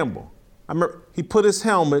 Earl Campbell. I remember he put his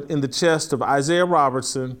helmet in the chest of Isaiah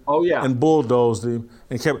Robertson and bulldozed him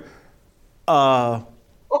and kept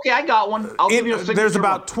Okay, I got one. I'll give you a signature There's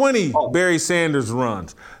about 20 Oh. Barry Sanders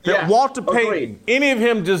runs. Yes, Walter Payton, agreed. any of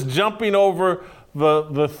him just jumping over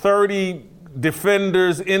the 30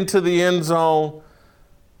 defenders into the end zone.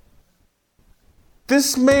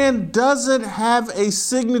 This man doesn't have a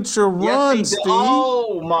signature run, Yes, he Steve. did.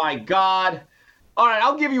 Oh, my God. All right,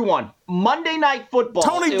 I'll give you one. Monday Night Football.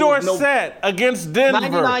 Tony It was Dorsett against Denver.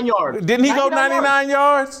 99 yards. Didn't he go 99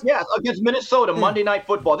 yards? Yes, against Minnesota, Monday Night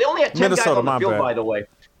Football. They only had 10 Minnesota, guys on the my field, bad. by the way.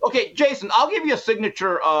 Okay, Jason, I'll give you a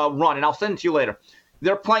signature run, and I'll send it to you later.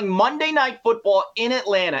 They're playing Monday Night Football in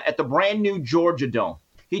Atlanta at the brand new Georgia Dome.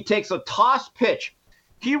 He takes a toss pitch.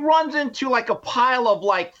 He runs into like a pile of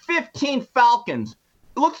like 15 Falcons.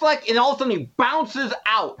 It looks like, and all of a sudden he bounces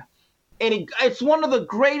out. And it's one of the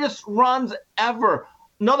greatest runs ever.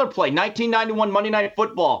 Another play, 1991 Monday Night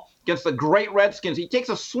Football against the great Redskins. He takes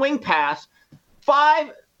a swing pass.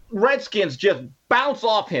 5 Redskins just bounce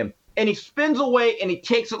off him. And he spins away and he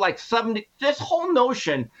takes it like 70. This whole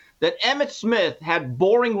notion that Emmitt Smith had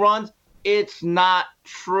boring runs, it's not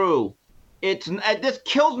true. This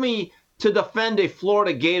kills me to defend a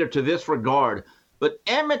Florida Gator to this regard. But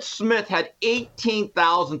Emmitt Smith had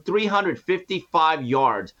 18,355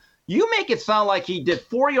 yards. You make it sound like he did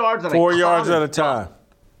 4 yards at 4 yards at a time.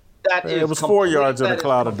 It was 4 yards in a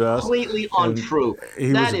cloud of dust. Completely untrue.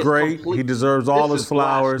 He was great. He deserves all his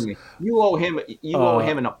flowers. You owe him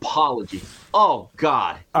an apology. Oh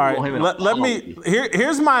God. All right. Let me.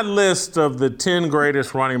 Here's my list of the 10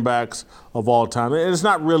 greatest running backs of all time. And it's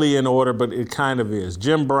not really in order, but it kind of is.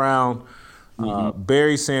 Jim Brown,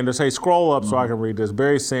 Barry Sanders. Hey, scroll up so I can read this.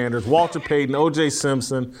 Barry Sanders, Walter Payton, O.J.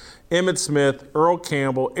 Simpson, Emmitt Smith, Earl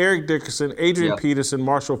Campbell, Eric Dickerson, Adrian Peterson,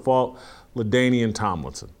 Marshall Faulk, LaDainian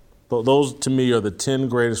Tomlinson. Those, to me, are the 10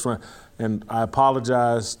 greatest runners. And I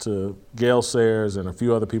apologize to Gale Sayers and a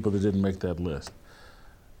few other people that didn't make that list.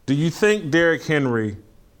 Do you think Derrick Henry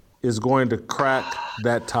is going to crack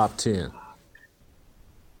that top 10?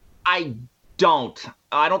 I don't.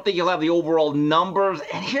 I don't think he'll have the overall numbers.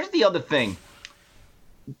 And here's the other thing.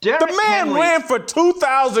 The man ran for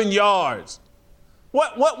 2,000 yards.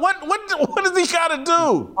 What does he got to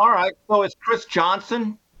do? All right. So is Chris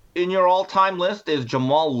Johnson in your all-time list? Is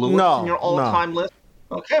Jamal Lewis in your all-time list?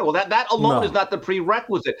 Okay, well, that alone is not the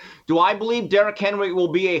prerequisite. Do I believe Derrick Henry will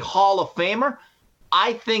be a Hall of Famer?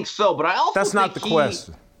 I think so, but I also That's not the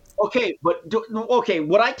question. Okay, but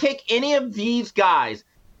would I take any of these guys,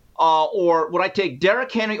 or would I take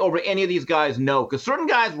Derrick Henry over any of these guys? No, because certain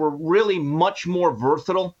guys were really much more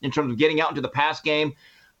versatile in terms of getting out into the pass game.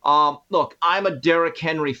 Look, I'm a Derrick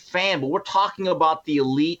Henry fan, but we're talking about the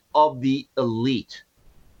elite of the elite.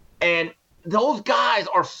 And those guys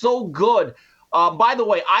are so good. By the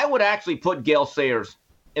way, I would actually put Gale Sayers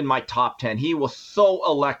in my top 10. He was so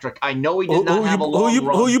electric. I know he did not have a long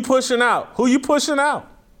run. Who you pushing out? Who you pushing out?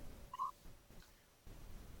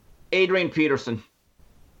 Adrian Peterson.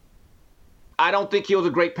 I don't think he was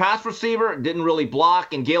a great pass receiver, didn't really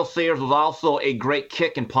block, and Gale Sayers was also a great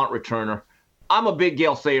kick and punt returner. I'm a big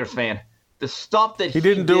Gale Sayers fan. The stuff that he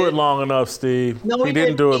didn't do it long enough, Steve. No, he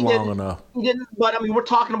didn't do it long enough. He didn't. But I mean, we're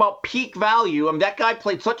talking about peak value. I mean, that guy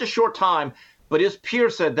played such a short time. But as Pierre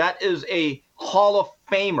said, that is a Hall of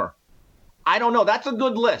Famer. I don't know. That's a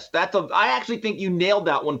good list. I actually think you nailed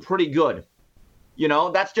that one pretty good. You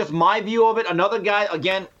know, that's just my view of it. Another guy,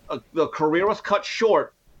 again, the career was cut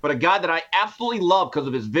short, but a guy that I absolutely love because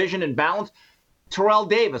of his vision and balance, Terrell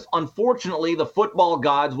Davis. Unfortunately, the football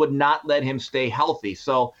gods would not let him stay healthy.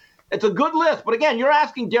 So it's a good list. But again, you're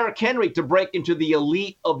asking Derrick Henry to break into the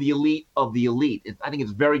elite of the elite of the elite. I think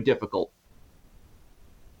it's very difficult.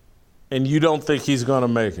 And you don't think he's going to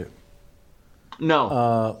make it?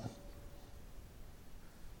 No.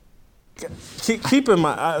 Keep in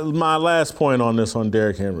mind, my last point on this on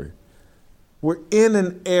Derrick Henry. We're in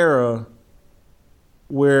an era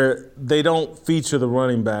where they don't feature the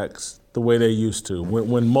running backs the way they used to,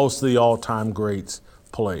 when most of the all-time greats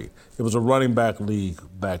played. It was a running back league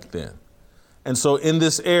back then. And so in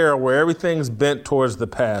this era where everything's bent towards the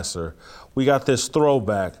passer, we got this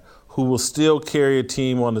throwback who will still carry a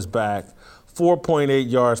team on his back, 4.8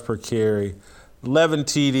 yards per carry, 11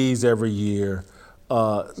 TDs every year,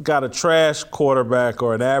 got a trash quarterback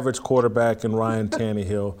or an average quarterback in Ryan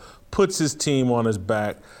Tannehill, puts his team on his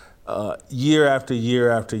back year after year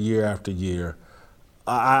after year after year.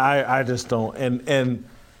 I just don't. And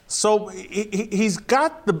so he's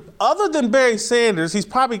got other than Barry Sanders, he's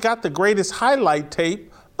probably got the greatest highlight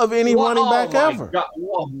tape of any running back ever. God.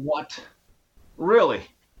 What? Really?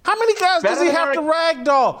 How many guys does he have to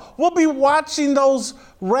ragdoll? We'll be watching those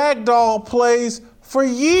ragdoll plays for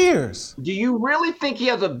years. Do you really think he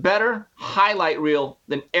has a better highlight reel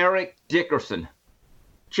than Eric Dickerson?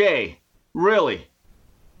 Jay, really,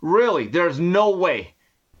 there's no way.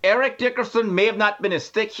 Eric Dickerson may have not been as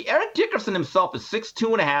thick. Eric Dickerson himself is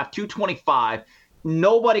 6'2.5", 225.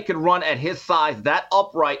 Nobody could run at his size that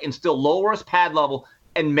upright and still lower his pad level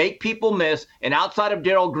and make people miss, and outside of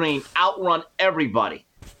Darrell Green, outrun everybody.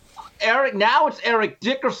 Now it's Eric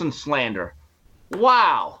Dickerson slander.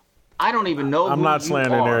 Wow. I don't even know. I'm not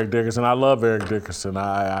slandering Eric Dickerson. I love Eric Dickerson.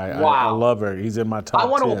 I love Eric. He's in my top 10.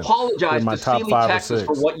 I want to apologize to Sealy, Texas,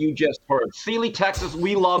 for what you just heard. Sealy, Texas,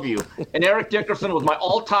 we love you. And Eric Dickerson was my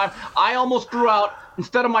all-time. I almost threw out,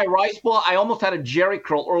 instead of my rice ball, I almost had a Jerry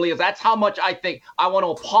curl earlier. That's how much I think. I want to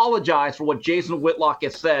apologize for what Jason Whitlock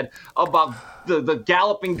has said about the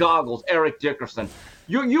galloping goggles, Eric Dickerson.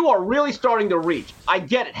 You are really starting to reach. I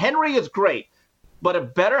get it. Henry is great, but a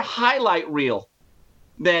better highlight reel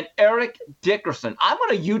than Eric Dickerson. I'm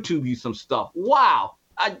going to YouTube you some stuff. Wow.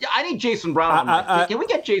 I need Jason Brown on Can we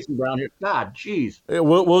get Jason Brown here? God, jeez.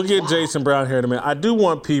 We'll get Jason Brown here in a minute. I do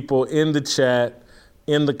want people in the chat,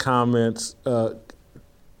 in the comments,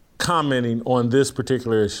 commenting on this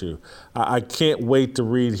particular issue. I can't wait to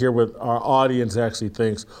hear what our audience actually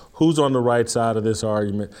thinks. Who's on the right side of this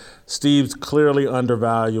argument? Steve's clearly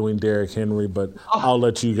undervaluing Derrick Henry, but I'll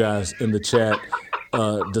let you guys in the chat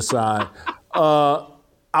decide.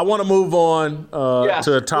 I want to move on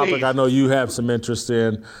to a topic please. I know you have some interest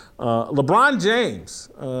in. LeBron James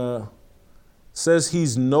says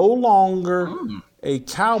he's no longer a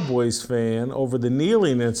Cowboys fan over the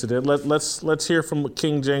kneeling incident. Let's hear from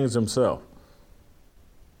King James himself.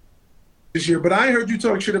 This year, but I ain't heard you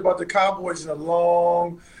talk shit about the Cowboys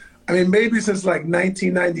in maybe since like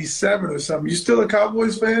 1997 or something. You still a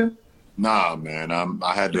Cowboys fan? Nah, man.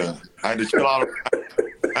 I had to chill out.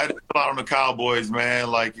 I had to chill out on the Cowboys, man.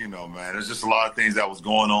 Man, there's just a lot of things that was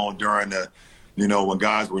going on during when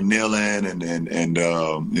guys were kneeling and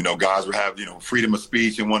guys were having, freedom of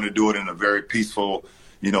speech and wanted to do it in a very peaceful,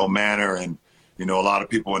 manner. And, a lot of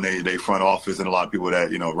people in their front office and a lot of people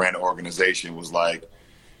that, ran the organization was like,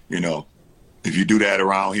 if you do that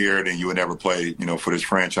around here, then you would never play, for this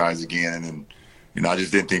franchise again. And, I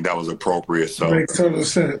just didn't think that was appropriate. So makes total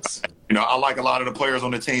sense. I like a lot of the players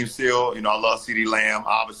on the team still. I love CeeDee Lamb.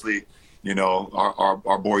 Obviously,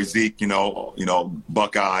 our boy Zeke,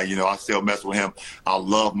 Buckeye, I still mess with him. I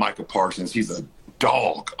love Micah Parsons. He's a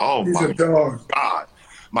dog. He's a dog. God.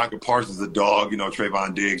 Micah Parsons is a dog,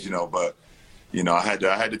 Trayvon Diggs, but, I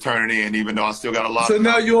had to turn it in, even though I still got a lot So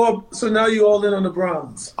now you're all in on the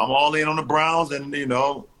Browns. I'm all in on the Browns, and, we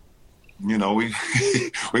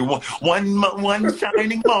want one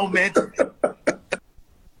shining moment.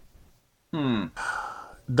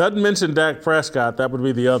 Doesn't mention Dak Prescott. That would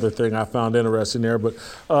be the other thing I found interesting there. But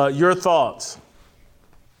your thoughts?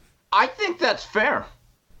 I think that's fair.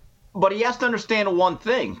 But he has to understand one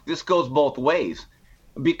thing. This goes both ways.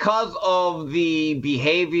 Because of the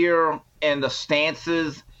behavior and the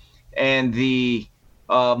stances and the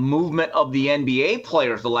movement of the NBA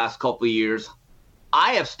players the last couple of years,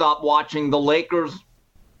 I have stopped watching the Lakers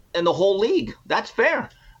and the whole league. That's fair.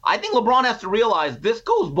 I think LeBron has to realize this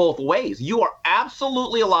goes both ways. You are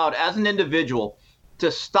absolutely allowed as an individual to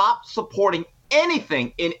stop supporting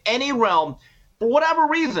anything in any realm for whatever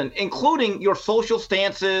reason, including your social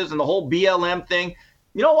stances and the whole BLM thing.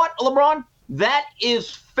 You know what, LeBron? That is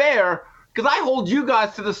fair because I hold you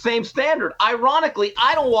guys to the same standard. Ironically,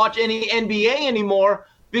 I don't watch any NBA anymore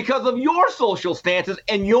because of your social stances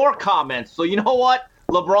and your comments. So you know what,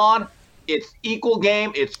 LeBron? It's equal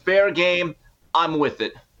game. It's fair game. I'm with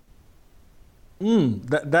it.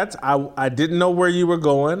 I didn't know where you were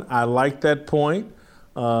going. I like that point.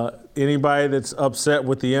 Anybody that's upset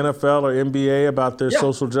with the NFL or NBA about their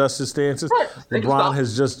social justice stances, right. LeBron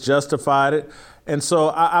has just justified it. And so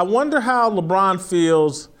I wonder how LeBron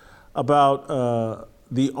feels about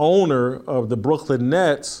the owner of the Brooklyn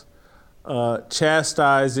Nets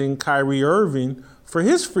chastising Kyrie Irving for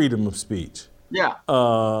his freedom of speech. Yeah.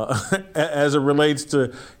 As it relates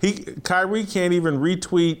to Kyrie can't even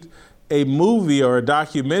retweet a movie or a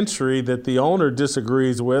documentary that the owner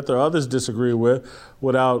disagrees with or others disagree with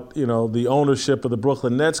without, the ownership of the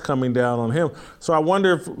Brooklyn Nets coming down on him. So I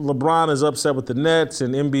wonder if LeBron is upset with the Nets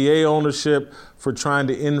and NBA ownership for trying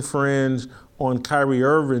to infringe on Kyrie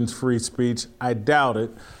Irving's free speech. I doubt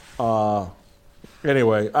it.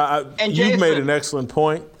 Anyway, you've made an excellent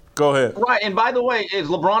point. Go ahead. Right, and by the way, is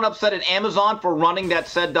LeBron upset at Amazon for running that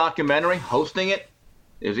said documentary, hosting it?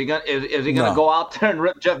 Is he gonna go out there and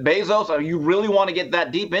rip Jeff Bezos? Or you really want to get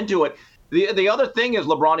that deep into it? The other thing is,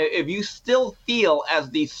 LeBron, if you still feel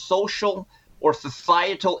as the social or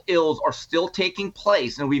societal ills are still taking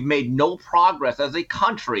place and we've made no progress as a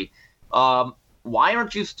country, why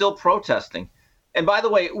aren't you still protesting? And by the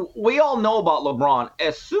way, we all know about LeBron.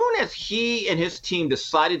 As soon as he and his team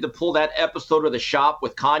decided to pull that episode of The Shop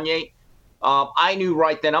with Kanye, I knew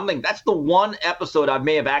right then. I'm thinking that's the one episode I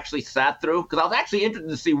may have actually sat through because I was actually interested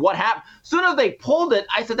to see what happened. As soon as they pulled it,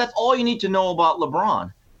 I said, that's all you need to know about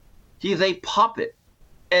LeBron. He's a puppet.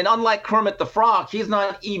 And unlike Kermit the Frog, he's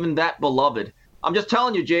not even that beloved. I'm just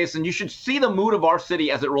telling you, Jason, you should see the mood of our city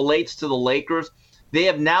as it relates to the Lakers. They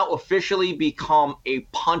have now officially become a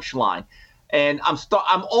punchline. And I'm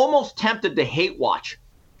almost tempted to hate watch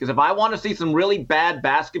because if I want to see some really bad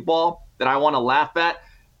basketball that I want to laugh at,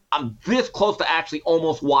 I'm this close to actually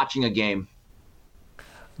almost watching a game.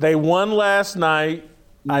 They won last night.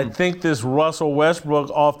 I think this Russell Westbrook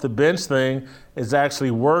off the bench thing is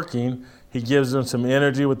actually working. He gives them some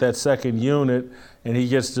energy with that second unit, and he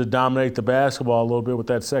gets to dominate the basketball a little bit with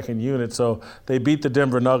that second unit. So they beat the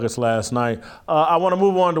Denver Nuggets last night. I want to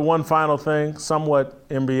move on to one final thing, somewhat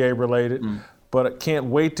NBA related, but I can't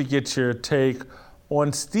wait to get your take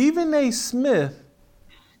on Stephen A. Smith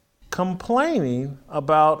complaining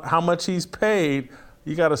about how much he's paid.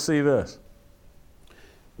 You got to see this.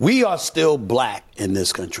 We are still black in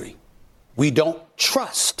this country. We don't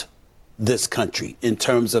trust this country in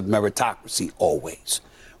terms of meritocracy always.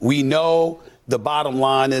 We know the bottom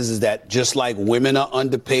line is that just like women are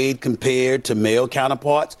underpaid compared to male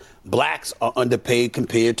counterparts, blacks are underpaid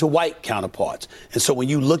compared to white counterparts. And so when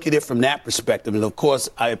you look at it from that perspective, and of course,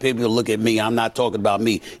 people look at me, I'm not talking about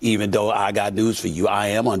me, even though I got news for you. I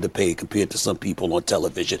am underpaid compared to some people on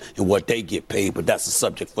television and what they get paid, but that's a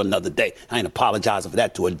subject for another day. I ain't apologizing for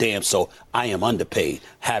that to a damn soul. I am underpaid.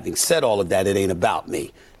 Having said all of that, it ain't about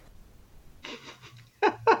me.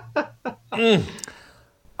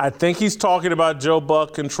 I think he's talking about Joe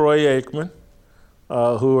Buck and Troy Aikman,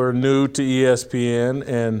 who are new to ESPN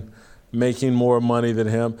and making more money than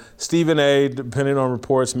him. Stephen A., depending on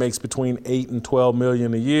reports, makes between $8 and $12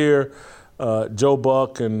 million a year. Joe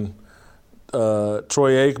Buck and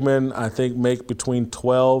Troy Aikman, I think, make between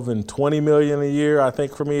 $12 and $20 million a year, I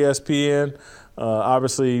think, from ESPN.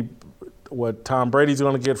 Obviously, what Tom Brady's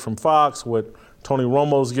going to get from Fox, what Tony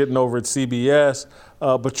Romo's getting over at CBS.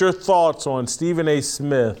 But your thoughts on Stephen A.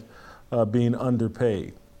 Smith being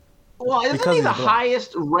underpaid? Well, isn't he the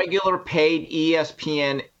highest regular paid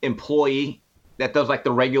ESPN employee that does like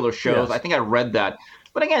the regular shows? Yes. I think I read that.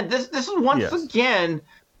 But again, this is once again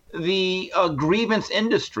the grievance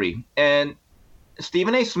industry. And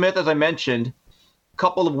Stephen A. Smith, as I mentioned a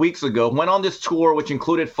couple of weeks ago, went on this tour, which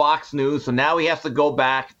included Fox News. So now he has to go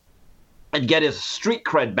back and get his street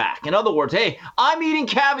cred back. In other words, hey, I'm eating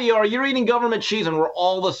caviar, you're eating government cheese, and we're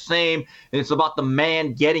all the same, and it's about the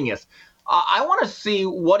man getting us. I want to see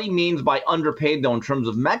what he means by underpaid, though, in terms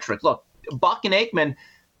of metrics. Look, Buck and Aikman,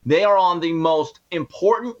 they are on the most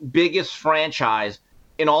important, biggest franchise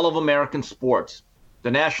in all of American sports,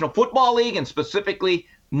 the National Football League, and specifically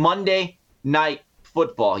Monday Night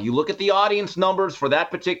Football. You look at the audience numbers for that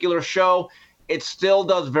particular show, it still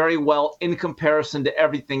does very well in comparison to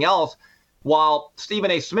everything else. While Stephen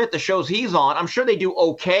A. Smith, the shows he's on, I'm sure they do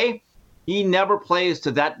okay. He never plays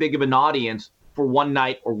to that big of an audience for one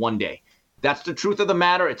night or one day. That's the truth of the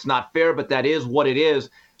matter. It's not fair, but that is what it is.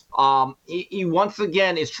 He once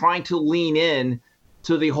again is trying to lean in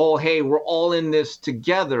to the whole, hey, we're all in this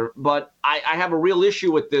together. But I have a real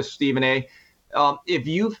issue with this, Stephen A. If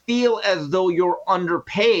you feel as though you're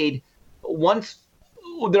underpaid,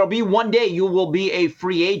 there'll be one day you will be a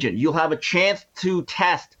free agent. You'll have a chance to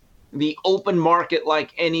test the open market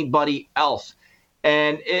like anybody else.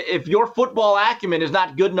 And if your football acumen is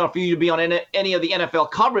not good enough for you to be on any of the NFL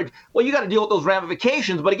coverage, well, you got to deal with those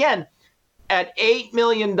ramifications. But again, at $8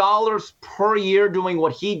 million per year doing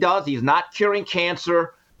what he does, he's not curing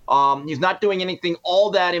cancer. He's not doing anything all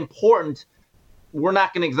that important. We're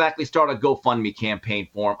not going to exactly start a GoFundMe campaign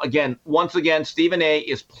for him. Once again, Stephen A.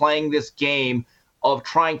 is playing this game of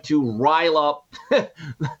trying to rile up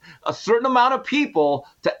a certain amount of people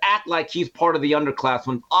to act like he's part of the underclass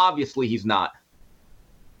when obviously he's not.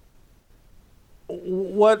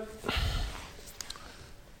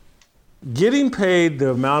 Getting paid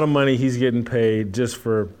the amount of money he's getting paid just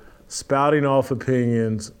for spouting off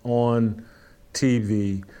opinions on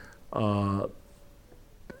TV,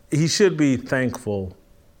 he should be thankful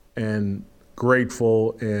and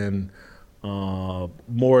grateful and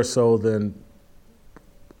more so than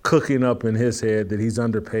cooking up in his head that he's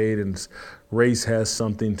underpaid and race has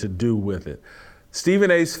something to do with it. Stephen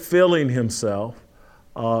A's feeling himself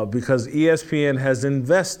because ESPN has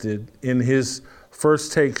invested in his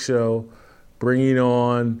First Take show, bringing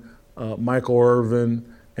on Michael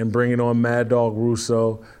Irvin and bringing on Mad Dog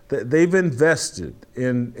Russo. They've invested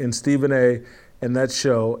in Stephen A. and that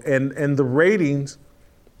show, and the ratings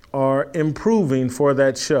are improving for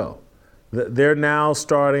that show. They're now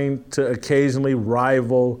starting to occasionally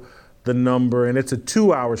rival the number, and it's a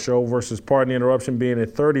 2-hour show versus Pardon the Interruption being a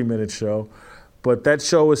 30-minute show. But that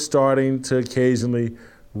show is starting to occasionally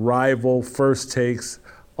rival First Take's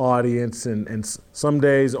audience. And some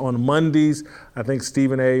days on Mondays, I think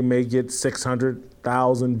Stephen A. may get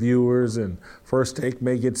 600,000 viewers and First Take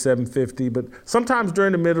may get 750. But sometimes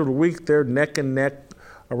during the middle of the week, they're neck and neck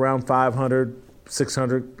around 500,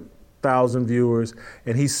 600,000 viewers.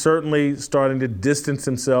 And he's certainly starting to distance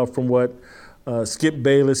himself from what Skip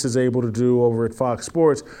Bayless is able to do over at Fox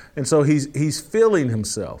Sports. And so he's feeling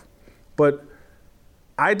himself. But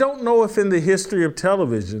I don't know if in the history of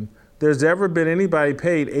television there's ever been anybody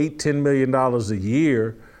paid $8-10 million a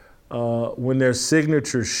year when their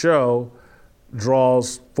signature show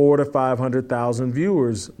draws 400,000 to 500,000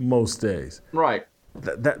 viewers most days. Right.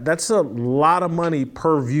 That's a lot of money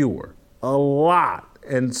per viewer, a lot.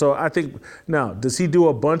 And so I think, now, does he do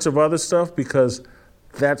a bunch of other stuff because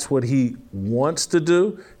that's what he wants to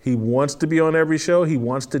do? He wants to be on every show. He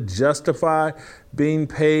wants to justify being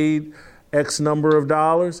paid X number of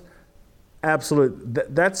dollars. Absolutely.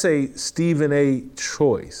 That's a Stephen A.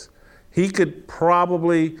 choice. He could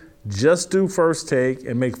probably just do First Take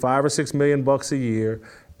and make $5 or $6 million a year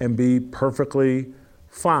and be perfectly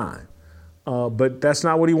fine. But that's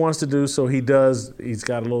not what he wants to do, so he's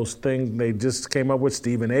got a little thing they just came up with,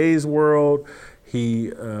 Stephen A's World.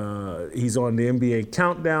 He's on the NBA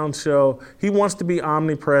Countdown show. He wants to be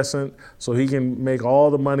omnipresent so he can make all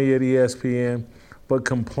the money at ESPN. But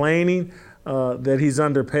complaining that he's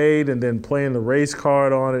underpaid and then playing the race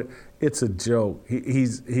card on it, it's a joke.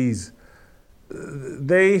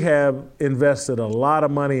 They have invested a lot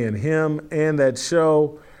of money in him and that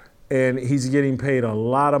show, and he's getting paid a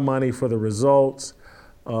lot of money for the results.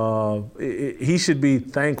 He should be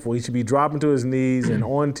thankful. He should be dropping to his knees and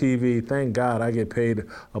on TV. Thank God I get paid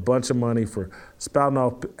a bunch of money for spouting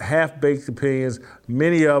off half-baked opinions.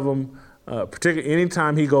 Many of them, particularly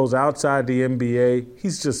anytime he goes outside the NBA,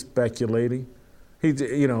 he's just speculating.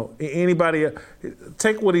 Anybody,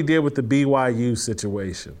 take what he did with the BYU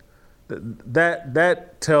situation.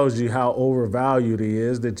 That tells you how overvalued he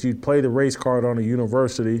is, that you play the race card on a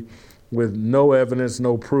university with no evidence,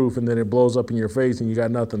 no proof, and then it blows up in your face and you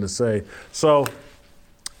got nothing to say. So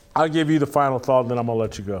I'll give you the final thought, and then I'm going to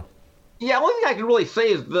let you go. Yeah, one thing I can really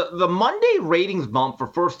say is the Monday ratings bump for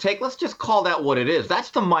First Take, let's just call that what it is. That's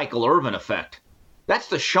the Michael Irvin effect. That's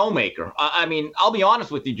the showmaker. I mean, I'll be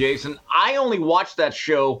honest with you, Jason. I only watch that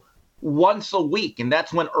show once a week, and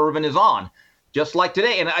that's when Irvin is on, just like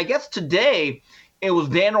today. And I guess today it was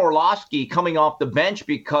Dan Orlovsky coming off the bench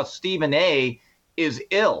because Stephen A. is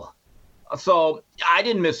ill. So I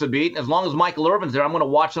didn't miss a beat. As long as Michael Irvin's there, I'm going to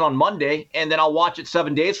watch it on Monday, and then I'll watch it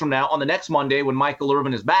 7 days from now on the next Monday when Michael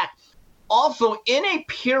Irvin is back. Also, in a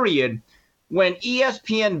period when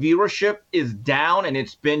ESPN viewership is down, and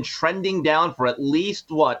it's been trending down for at least,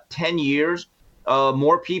 10 years,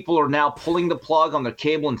 more people are now pulling the plug on their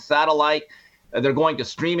cable and satellite. They're going to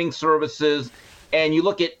streaming services. And you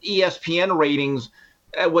look at ESPN ratings,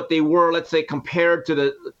 what they were, let's say, compared to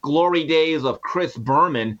the glory days of Chris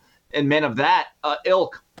Berman and men of that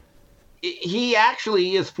ilk. He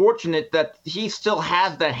actually is fortunate that he still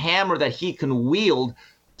has that hammer that he can wield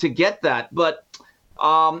to get that. But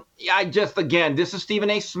this is Stephen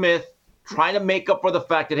A. Smith trying to make up for the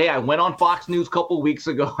fact that, hey, I went on Fox News a couple of weeks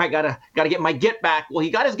ago. I gotta get my get back. Well, he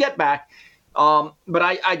got his get back. But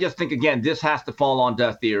I just think, again, this has to fall on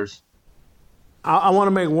deaf ears. I want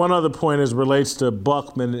to make one other point as relates to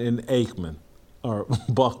Buckman and Aikman. Or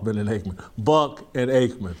Buckman and Aikman. Buck and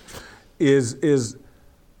Aikman is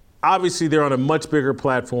obviously they're on a much bigger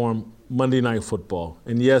platform, Monday Night Football.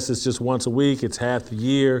 And yes, it's just once a week, it's half the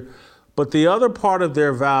year. But the other part of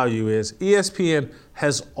their value is ESPN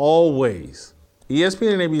and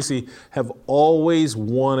ABC have always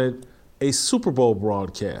wanted a Super Bowl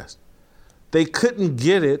broadcast. They couldn't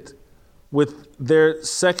get it with their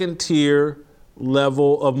second tier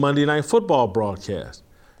level of Monday Night Football broadcast.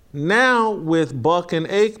 Now with Buck and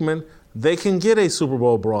Aikman, they can get a Super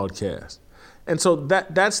Bowl broadcast. And so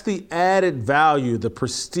that's the added value, the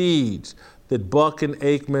prestige that Buck and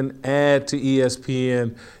Aikman add to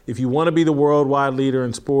ESPN. If you want to be the worldwide leader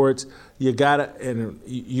in sports, you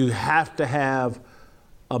have to have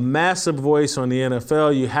a massive voice on the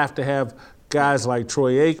NFL. You have to have guys like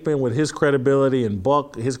Troy Aikman with his credibility and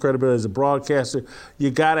Buck, his credibility as a broadcaster.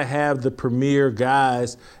 You got to have the premier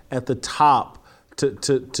guys at the top to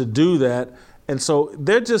do that. And so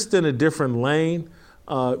they're just in a different lane.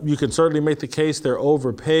 You can certainly make the case they're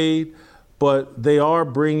overpaid, but they are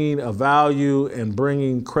bringing a value and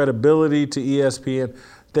bringing credibility to ESPN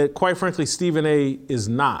that, quite frankly, Stephen A. is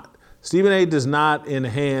not. Stephen A. does not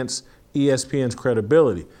enhance ESPN's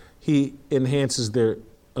credibility. He enhances their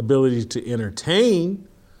ability to entertain,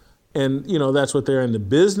 and that's what they're in the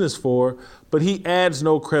business for, but he adds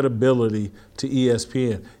no credibility to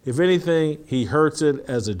ESPN. If anything, he hurts it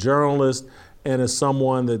as a journalist and as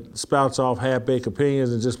someone that spouts off half-baked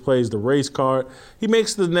opinions and just plays the race card. He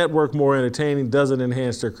makes the network more entertaining, doesn't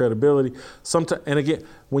enhance their credibility. And again,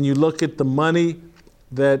 when you look at the money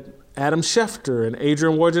that Adam Schefter and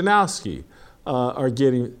Adrian Wojnarowski are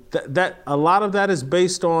getting, that a lot of that is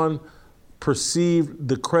based on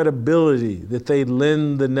the credibility that they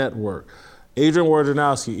lend the network. Adrian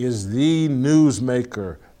Wojnarowski is the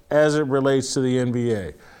newsmaker as it relates to the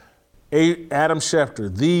NBA. Adam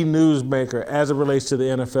Schefter, the newsmaker as it relates to the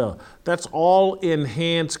NFL. That's all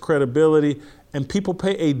enhanced credibility, and people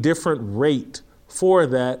pay a different rate for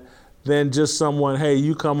that than just someone, hey,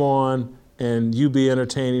 you come on and you be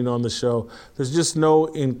entertaining on the show. There's just no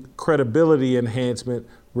credibility enhancement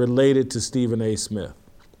related to Stephen A. Smith.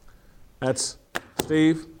 That's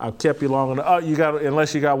Steve. I've kept you long enough.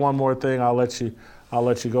 Unless you got one more thing, I'll let you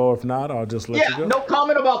go. If not, I'll just let you go. No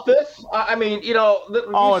comment about this. I mean, it's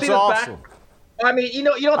awesome. I mean,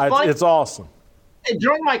 it's funny. It's awesome.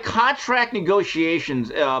 During my contract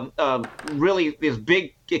negotiations, really this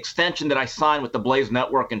big extension that I signed with the Blaze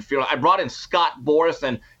Network and Fearless, I brought in Scott Boras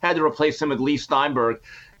and had to replace him with Lee Steinberg.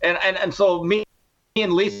 And so me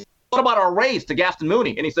and Lee, what about our raise to Gaston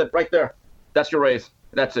Mooney? And he said, right there, that's your raise.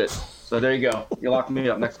 That's it. So there you go. You locked me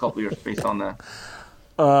up next couple of years based on that.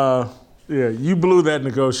 Yeah, you blew that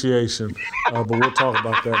negotiation, but we'll talk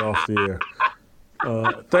about that off the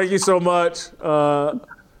air. Thank you so much.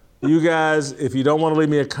 You guys, if you don't want to leave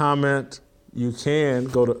me a comment, you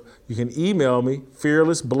can email me,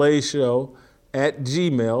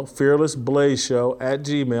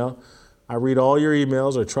 fearlessblazeshow@gmail.com. I read all your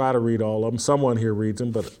emails, or try to read all of them. Someone here reads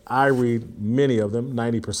them, but I read many of them,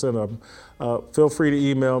 90% of them. Feel free to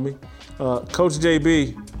email me. Coach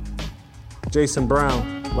JB, Jason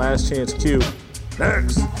Brown, Last Chance Q.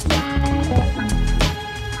 Next.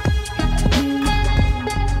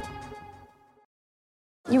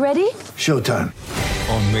 You ready? Showtime.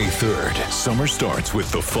 On May 3rd, summer starts with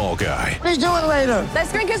The Fall Guy. Let's do it later.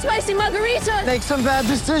 Let's drink a spicy margarita. Make some bad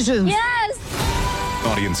decisions. Yes.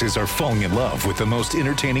 Audiences are falling in love with the most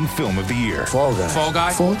entertaining film of the year. Fall Guy. Fall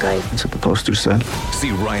Guy? Fall Guy. That's what the poster said. See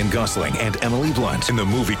Ryan Gosling and Emily Blunt in the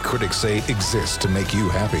movie critics say exists to make you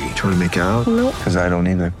happy. Trying to make it out? Nope. Because I don't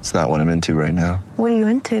either. It's not what I'm into right now. What are you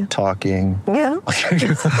into? Talking. Yeah.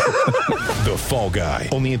 The Fall Guy.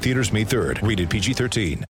 Only in theaters May 3rd. Rated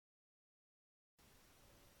PG-13.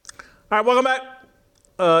 All right, welcome back.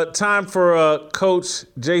 Time for Coach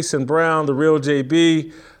Jason Brown, the real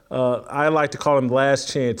JB. I like to call him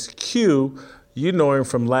Last Chance Q. You know him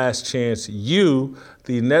from Last Chance U,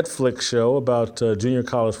 the Netflix show about junior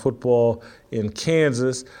college football in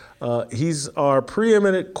Kansas. He's our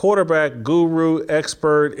preeminent quarterback guru,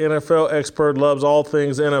 expert, NFL expert, loves all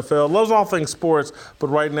things NFL, loves all things sports, but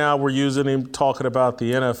right now we're using him talking about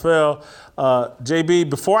the NFL. JB,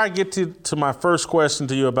 before I get to my first question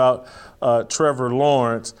to you about Trevor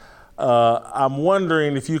Lawrence, I'm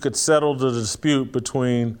wondering if you could settle the dispute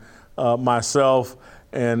between myself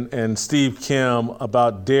and Steve Kim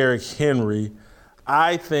about Derrick Henry.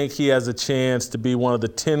 I think he has a chance to be one of the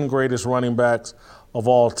 10 greatest running backs of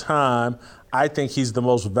all time. I think he's the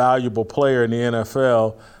most valuable player in the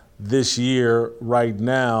NFL this year right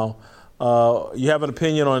now. You have an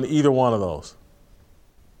opinion on either one of those?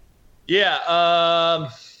 Yeah.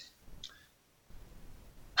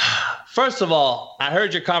 First of all, I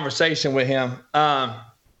heard your conversation with him.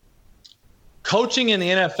 Coaching in the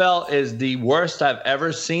NFL is the worst I've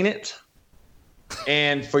ever seen it.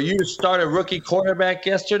 And for you to start a rookie quarterback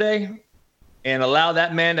yesterday and allow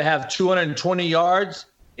that man to have 220 yards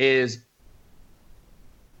is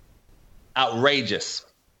outrageous.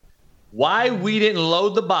 Why we didn't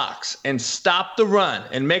load the box and stop the run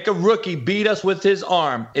and make a rookie beat us with his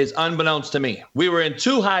arm is unbeknownst to me. We were in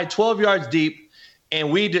too high, 12 yards deep,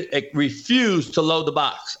 and we refused to load the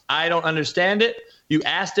box. I don't understand it. You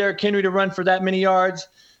asked Derrick Henry to run for that many yards.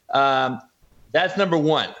 That's number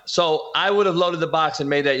one. So I would have loaded the box and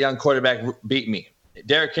made that young quarterback beat me.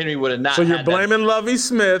 Derrick Henry would have not. So you're blaming Lovie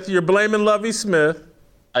Smith. You're blaming Lovie Smith.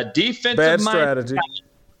 A defensive bad strategy.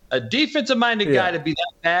 A defensive-minded guy to be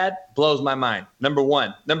that bad blows my mind. Number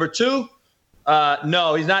one. Number two,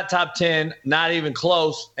 no, he's not top 10, not even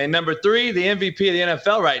close. And number three, the MVP of the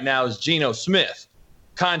NFL right now is Geno Smith.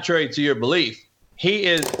 Contrary to your belief, he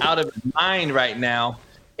is out of his mind right now.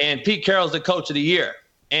 and Pete Carroll's the coach of the year.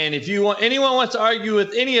 And if anyone wants to argue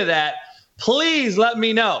with any of that, please let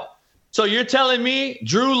me know. So you're telling me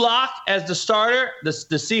Drew Lock as the starter, the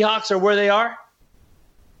Seahawks are where they are?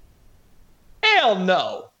 Hell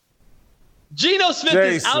no. Geno Smith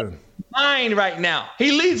is out of his mind right now.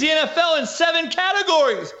 He leads the NFL in 7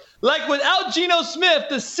 categories. Like, without Geno Smith,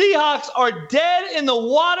 the Seahawks are dead in the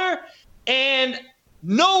water, and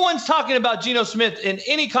no one's talking about Geno Smith in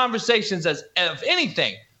any conversations as of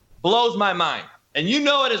anything. Blows my mind. And you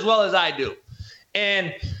know it as well as I do.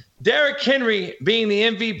 And Derrick Henry being the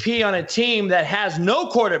MVP on a team that has no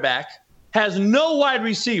quarterback, has no wide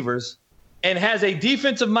receivers, and has a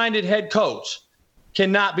defensive-minded head coach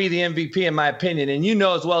cannot be the MVP, in my opinion. And you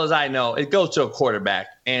know as well as I know, it goes to a quarterback.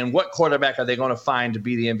 And what quarterback are they going to find to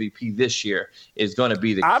be the MVP this year is going to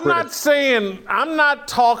be the I'm not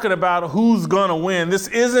talking about who's going to win. This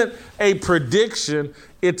isn't a prediction.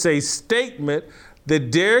 It's a statement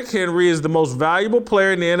that Derrick Henry is the most valuable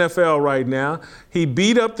player in the NFL right now. He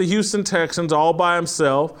beat up the Houston Texans all by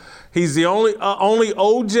himself. He's the only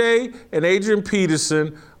OJ and Adrian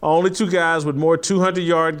Peterson, only 2 guys with more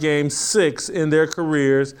 200-yard games, 6 in their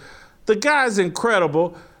careers. The guy's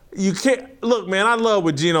incredible. You can't look, man. I love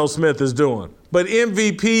what Geno Smith is doing, but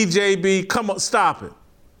MVP, JB, come on, stop it.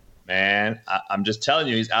 Man, I'm just telling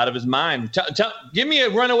you, he's out of his mind. Give me a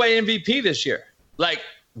runaway MVP this year. Like,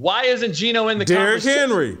 why isn't Geno in the conversation? Derrick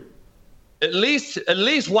Henry. At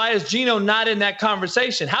least, why is Geno not in that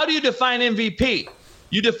conversation? How do you define MVP?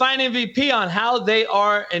 You define MVP on how they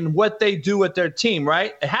are and what they do with their team,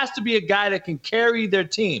 right? It has to be a guy that can carry their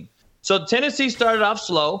team. So Tennessee started off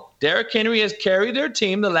slow. Derrick Henry has carried their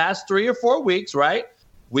team the last 3 or 4 weeks, right?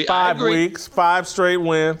 5 weeks, 5 straight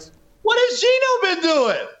wins. What has Geno been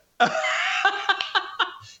doing?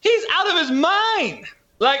 He's out of his mind.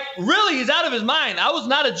 Like, really, he's out of his mind. I was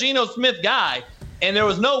not a Geno Smith guy, and there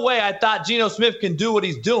was no way I thought Geno Smith can do what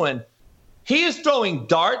he's doing. He is throwing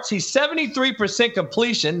darts. He's 73%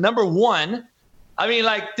 completion, number 1. I mean,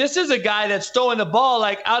 like, this is a guy that's throwing the ball,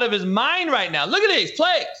 like, out of his mind right now. Look at these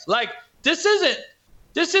plays. Like, this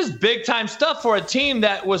is big-time stuff for a team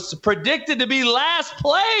that was predicted to be last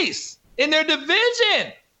place in their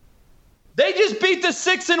division. They just beat the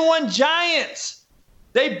 6-1 Giants.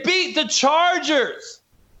 They beat the Chargers.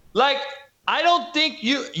 Like, I don't think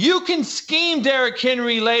you can scheme Derrick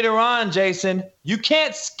Henry later on, Jason. You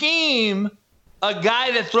can't scheme a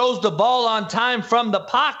guy that throws the ball on time from the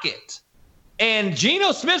pocket. And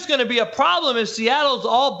Geno Smith's going to be a problem if Seattle's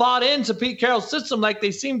all bought into Pete Carroll's system like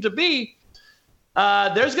they seem to be.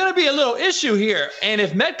 There's going to be a little issue here. And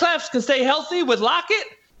if Metcalf can stay healthy with Lockett,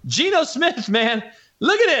 Geno Smith, man,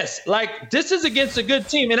 look at this. Like, this is against a good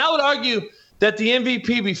team. And I would argue that the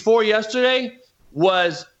MVP before yesterday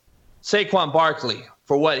was Saquon Barkley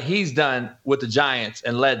for what he's done with the Giants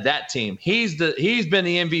and led that team. He's been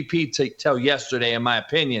the MVP till yesterday, in my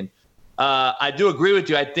opinion. I do agree with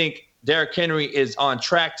you. I think Derrick Henry is on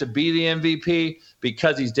track to be the MVP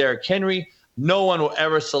because he's Derrick Henry. No one will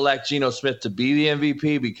ever select Geno Smith to be the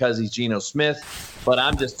MVP because he's Geno Smith. But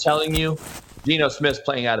I'm just telling you, Geno Smith's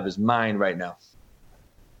playing out of his mind right now.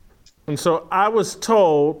 And so I was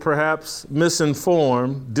told, perhaps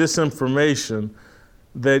misinformed, disinformation,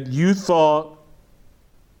 that you thought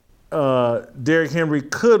Derrick Henry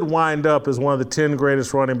could wind up as one of the 10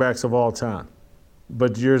 greatest running backs of all time.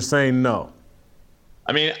 But you're saying no.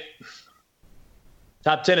 I mean,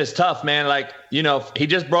 top 10 is tough, man. Like, you know, he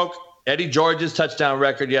just broke Eddie George's touchdown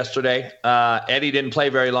record yesterday. Eddie didn't play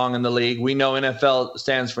very long in the league. We know NFL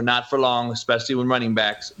stands for not for long, especially when running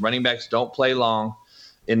backs don't play long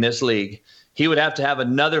in this league. He would have to have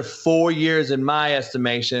another 4 years, in my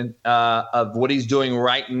estimation, of what he's doing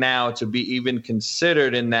right now to be even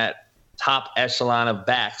considered in that top echelon of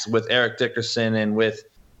backs with Eric Dickerson and with,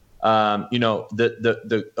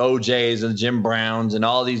 the OJs and Jim Browns and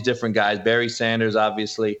all these different guys, Barry Sanders,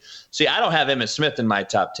 obviously. See, I don't have Emmitt Smith in my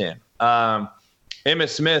top 10. Emmitt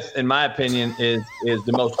Smith, in my opinion, is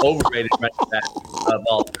the most overrated running back of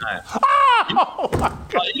all time.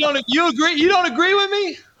 You agree? You don't agree with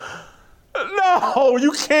me? No,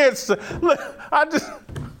 you can't.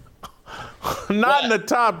 Not in the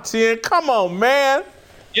top 10. Come on, man.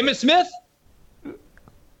 Emmitt Smith?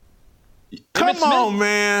 Come on,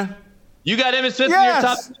 man. You got Emmitt Smith in your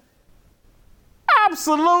top 10?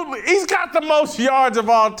 Absolutely. He's got the most yards of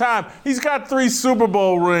all time. He's got 3 Super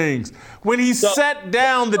Bowl rings. When he sat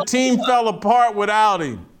down, the team fell apart without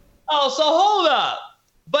him. Oh, so hold up.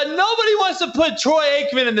 But nobody wants to put Troy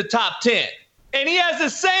Aikman in the top 10. And he has the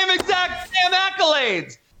same exact damn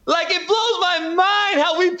accolades. Like, it blows my mind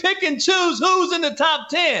how we pick and choose who's in the top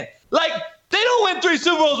 10. Like, they don't win 3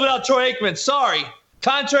 Super Bowls without Troy Aikman. Sorry.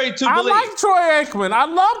 Contrary to I belief. like Troy Aikman. I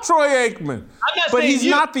love Troy Aikman. But he's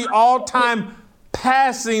not the all-time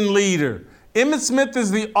passing leader. Emmitt Smith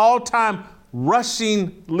is the all-time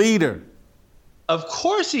rushing leader. Of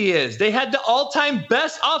course he is. They had the all-time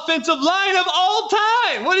best offensive line of all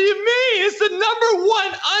time. What do you mean? It's the number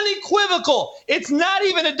one unequivocal. It's not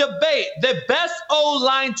even a debate. The best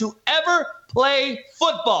O-line to ever play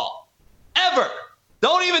football. Ever.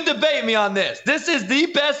 Don't even debate me on this. This is the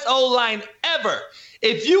best O-line ever.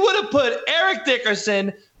 If you would have put Eric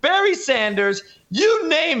Dickerson, Barry Sanders, you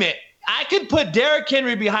name it, I could put Derrick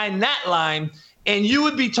Henry behind that line, and you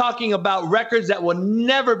would be talking about records that will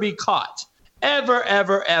never be caught. Ever,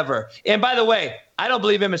 ever, ever. And by the way, I don't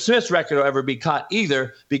believe Emmitt Smith's record will ever be caught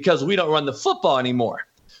either because we don't run the football anymore.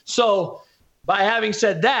 So by having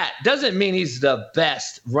said that, doesn't mean he's the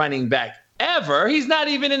best running back ever. He's not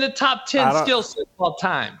even in the top 10 skill set of all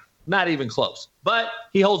time. Not even close. But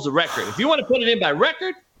he holds the record. If you want to put it in by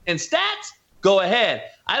record and stats, go ahead.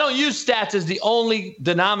 I don't use stats as the only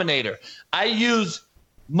denominator. I use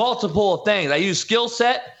multiple things. I use skill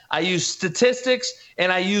set, I use statistics,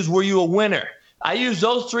 and I use were you a winner. I use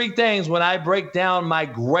those three things when I break down my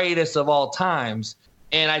greatest of all times.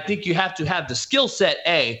 And I think you have to have the skill set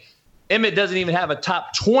A. Emmitt doesn't even have a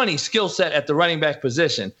top 20 skill set at the running back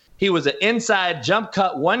position. He was an inside jump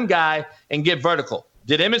cut one guy and get vertical.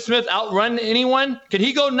 Did Emmitt Smith outrun anyone? Could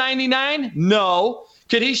he go 99? No.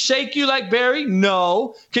 Could he shake you like Barry?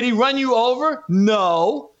 No. Could he run you over?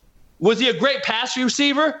 No. Was he a great pass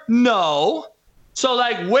receiver? No. So,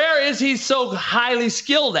 where is he so highly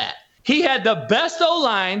skilled at? He had the best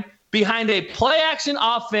O-line behind a play-action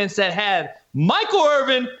offense that had Michael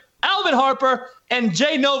Irvin, Alvin Harper, and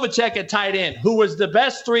Jay Novacek at tight end, who was the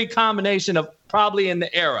best three combination of probably in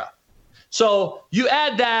the era. So you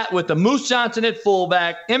add that with the Moose Johnson at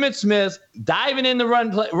fullback, Emmitt Smith diving in the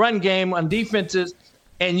run game on defenses,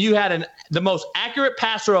 and you had the most accurate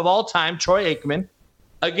passer of all time, Troy Aikman,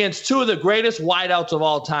 against two of the greatest wideouts of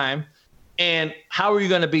all time. And how are you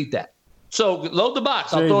going to beat that? So load the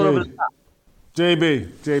box. I'll throw it over the top.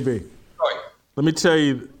 JB. Sorry. Let me tell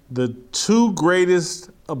you the two greatest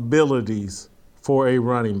abilities for a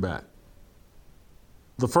running back.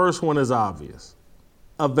 The first one is obvious.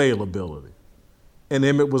 Availability. And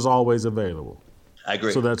Emmitt was always available. I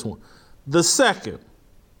agree. So that's one. The second,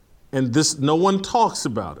 and this no one talks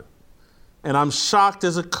about it, and I'm shocked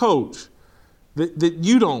as a coach that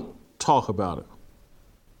you don't talk about it.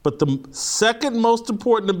 But the second most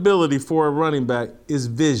important ability for a running back is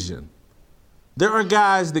vision. There are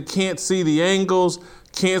guys that can't see the angles,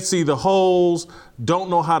 can't see the holes, don't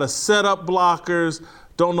know how to set up blockers,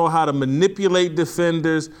 don't know how to manipulate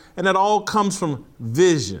defenders, and that all comes from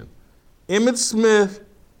vision. Emmitt Smith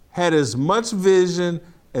had as much vision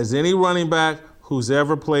as any running back who's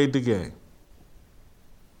ever played the game.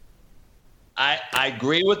 I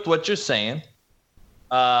agree with what you're saying.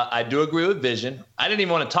 I do agree with vision. I didn't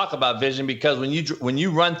even want to talk about vision because when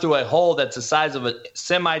you run through a hole that's the size of a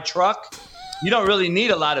semi-truck, you don't really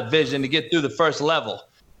need a lot of vision to get through the first level.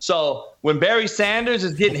 So when Barry Sanders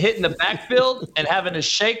is getting hit in the backfield and having to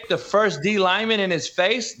shake the first D lineman in his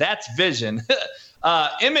face, that's vision.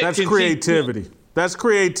 Emmitt that's creativity. That's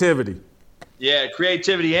creativity. Yeah,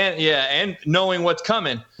 creativity and knowing what's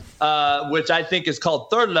coming, which I think is called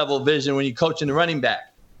third level vision when you're coaching the running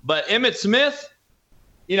back. But Emmitt Smith,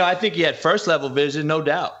 I think he had first level vision, no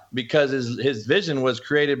doubt, because his vision was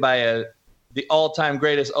created by the all-time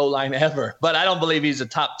greatest O-line ever. But I don't believe he's a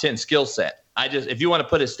top 10 skill set. If you want to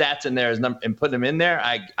put his stats in there and put them in there,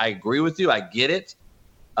 I agree with you. I get it.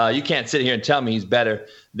 You can't sit here and tell me he's better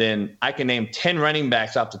than I can name 10 running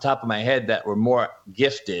backs off the top of my head that were more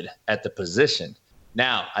gifted at the position.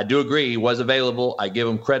 Now, I do agree he was available. I give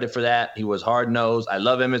him credit for that. He was hard-nosed. I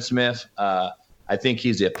love Emmitt Smith. I think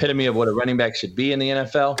he's the epitome of what a running back should be in the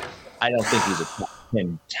NFL. I don't think he's a top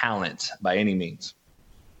 10 talent by any means.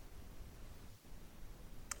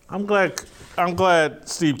 I'm glad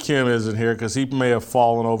Steve Kim isn't here because he may have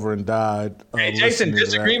fallen over and died. Hey, Jason,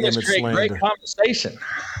 disagreements create great conversation.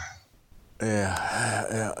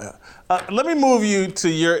 Yeah. Let me move you to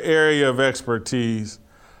your area of expertise,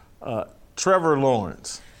 Trevor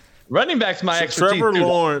Lawrence. Running back's my expertise.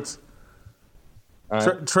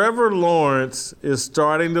 Trevor Lawrence is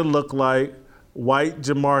starting to look like white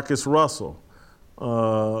Jamarcus Russell.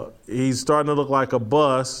 He's starting to look like a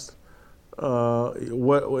bust.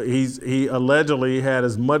 He allegedly had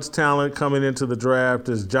as much talent coming into the draft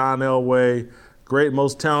as John Elway,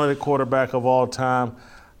 most talented quarterback of all time.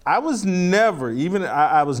 I was never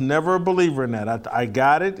a believer in that. I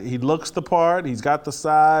got it. He looks the part. He's got the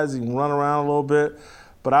size. He can run around a little bit.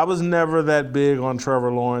 But I was never that big on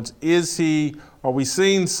Trevor Lawrence. Is he are we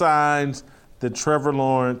seeing signs that Trevor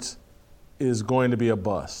Lawrence is going to be a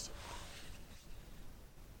bust?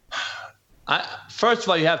 First of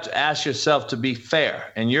all, you have to ask yourself to be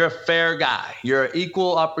fair, and you're a fair guy. You're an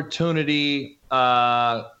equal opportunity,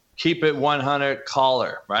 keep it 100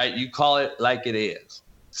 caller, right? You call it like it is,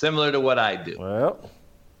 similar to what I do. Well,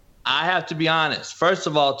 I have to be honest. First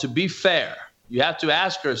of all, to be fair, you have to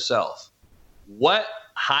ask yourself, what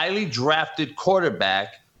highly drafted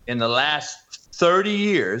quarterback in the last 30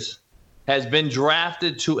 years has been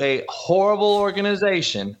drafted to a horrible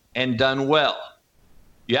organization and done well?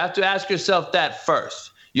 You have to ask yourself that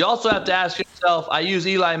first. You also have to ask yourself. I use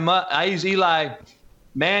Eli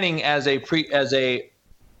Manning as an Joe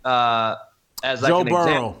Burrow.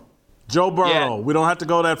 Example. Joe Burrow. Yeah. We don't have to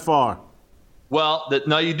go that far. Well,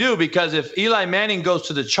 no, you do, because if Eli Manning goes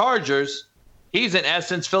to the Chargers, he's in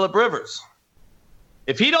essence Phillip Rivers.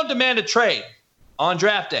 If he don't demand a trade on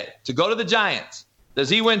draft day to go to the Giants, does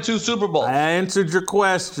he win 2 Super Bowls? I answered your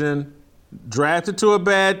question. Drafted to a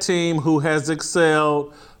bad team who has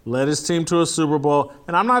excelled, led his team to a Super Bowl.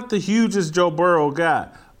 And I'm not the hugest Joe Burrow guy,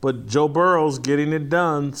 but Joe Burrow's getting it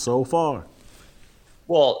done so far.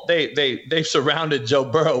 Well, they've surrounded Joe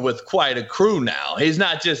Burrow with quite a crew now. He's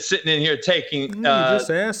not just sitting in here taking. You just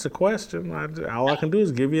asked the question. All I can do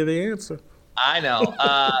is give you the answer. I know.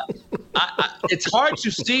 It's hard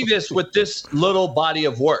to see this with this little body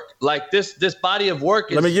of work. Like this body of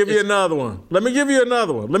work is. Let me give you another one. Let me give you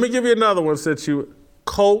another one since you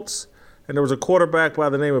Colts, and there was a quarterback by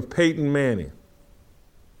the name of Peyton Manning.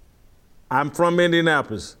 I'm from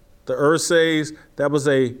Indianapolis. The Ursays, that was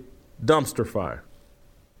a dumpster fire.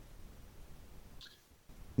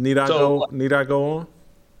 Need I go on?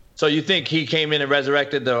 So you think he came in and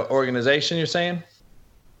resurrected the organization, you're saying?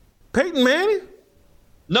 Peyton Manning?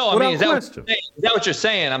 No, I mean, is that what you're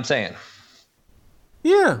saying? I'm saying.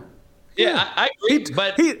 Yeah. Yeah, I agree.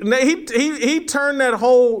 But he turned that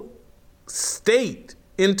whole state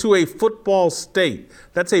into a football state.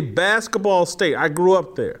 That's a basketball state. I grew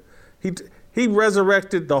up there. He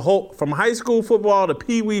resurrected the whole, from high school football to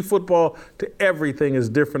pee-wee football to everything is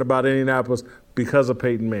different about Indianapolis because of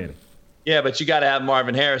Peyton Manning. Yeah, but you got to have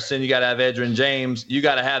Marvin Harrison. You got to have Edgerrin James. You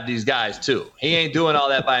got to have these guys too. He ain't doing all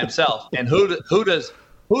that by himself. And who does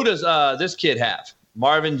this kid have?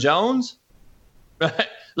 Marvin Jones?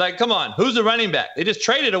 Like, come on. Who's the running back? They just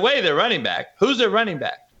traded away their running back. Who's their running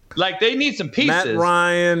back? Like, they need some pieces. Matt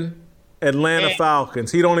Ryan, Atlanta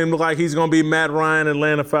Falcons. He don't even look like he's going to be Matt Ryan,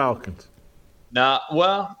 Atlanta Falcons. Nah,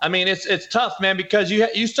 well, I mean, it's tough, man, because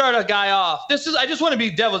you start a guy off. I just want to be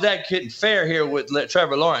devil's advocate and fair here with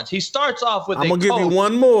Trevor Lawrence. He starts off with I'm going to give you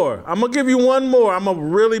one more. I'm going to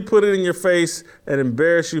really put it in your face and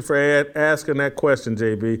embarrass you for asking that question,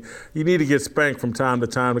 JB. You need to get spanked from time to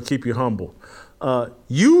time to keep you humble.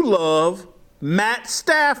 You love Matt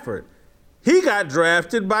Stafford. He got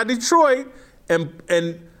drafted by Detroit,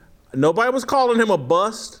 and nobody was calling him a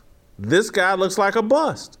bust. This guy looks like a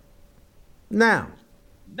bust. Now,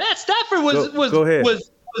 Matt Stafford was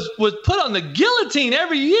put on the guillotine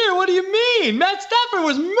every year. What do you mean? Matt Stafford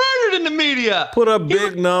was murdered in the media. Put up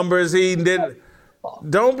big numbers. He did.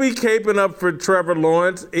 Don't be caping up for Trevor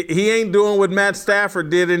Lawrence. He ain't doing what Matt Stafford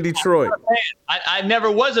did in Detroit. I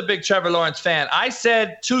never was a big Trevor Lawrence fan. I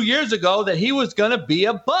said 2 years ago that he was going to be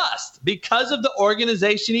a bust because of the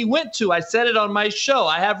organization he went to. I said it on my show.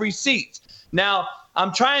 I have receipts. Now,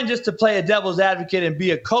 I'm trying just to play a devil's advocate and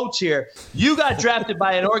be a coach here. You got drafted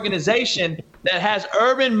by an organization that has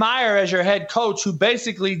Urban Meyer as your head coach, who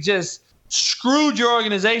basically just screwed your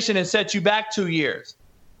organization and set you back 2 years.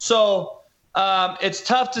 So it's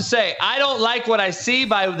tough to say. I don't like what I see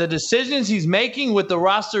by the decisions he's making with the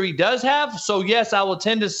roster he does have. So, yes, I will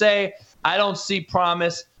tend to say I don't see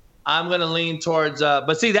promise. I'm going to lean towards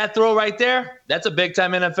but see, that throw right there, that's a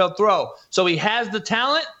big-time NFL throw. So he has the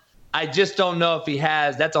talent. I just don't know if he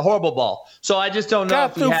has. That's a horrible ball. So I just don't know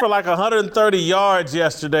if he has. Got through for like 130 yards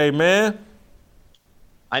yesterday, man.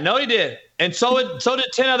 I know he did. And so did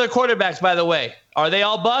 10 other quarterbacks, by the way. Are they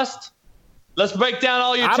all bust? Let's break down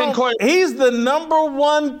all your 10 quarterbacks. He's the number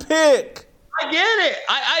one pick. I get it.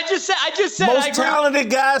 I just said most talented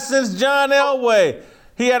guy since John Elway.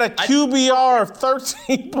 He had a QBR of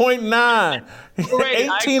 13.9.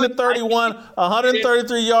 18 to 31,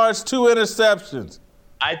 133 yards, 2 interceptions.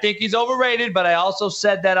 I think he's overrated, but I also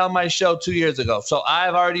said that on my show 2 years ago. So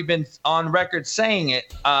I've already been on record saying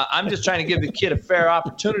it. I'm just trying to give the kid a fair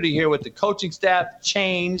opportunity here with the coaching staff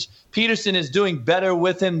change. Peterson is doing better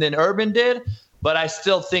with him than Urban did, but I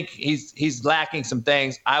still think he's lacking some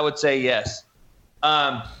things. I would say yes.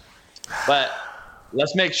 But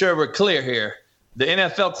let's make sure we're clear here. the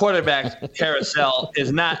NFL quarterback carousel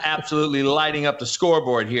is not absolutely lighting up the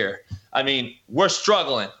scoreboard here. I mean, we're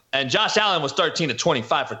struggling. And Josh Allen was 13 of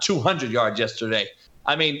 25 for 200 yards yesterday.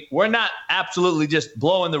 I mean, we're not absolutely just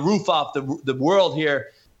blowing the roof off the world here.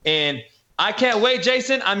 And I can't wait,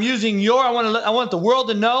 Jason. I'm using I want the world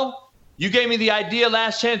to know. You gave me the idea,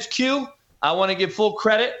 Last Chance Q. I want to give full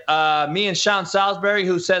credit. Me and Sean Salisbury,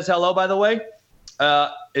 who says hello, by the way,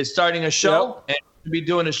 is starting a show. Yep. And we'll be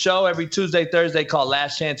doing a show every Tuesday, Thursday called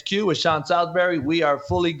Last Chance Q with Sean Salisbury. We are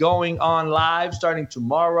fully going on live starting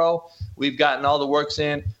tomorrow. We've gotten all the works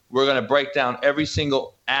in. We're going to break down every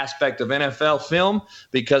single aspect of NFL film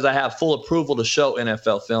because I have full approval to show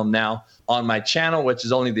NFL film now on my channel, which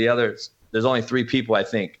is only there's only 3 people, I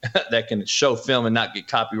think, that can show film and not get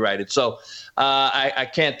copyrighted. So I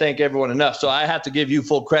can't thank everyone enough. So I have to give you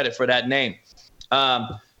full credit for that name.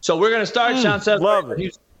 So we're going to start. Sean says, love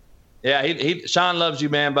it. Sean loves you,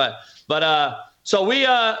 man. So we,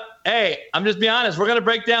 I'm just being honest. We're going to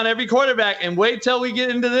break down every quarterback and wait till we get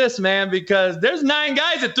into this, man, because there's 9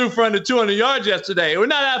 guys that threw for under 200 yards yesterday. We're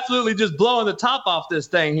not absolutely just blowing the top off this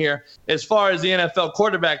thing here as far as the NFL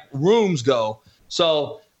quarterback rooms go.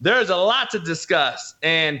 So there's a lot to discuss.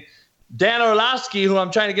 And Dan Orlovsky, who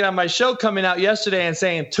I'm trying to get on my show, coming out yesterday and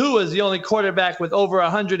saying Tua is the only quarterback with over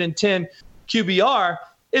 110 QBR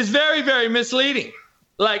is very, very misleading.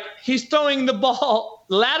 Like, he's throwing the ball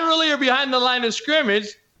laterally or behind the line of scrimmage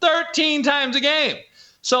 13 times a game.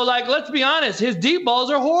 So, like, let's be honest, his deep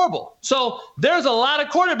balls are horrible. So there's a lot of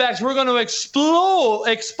quarterbacks we're going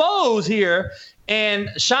to expose here, and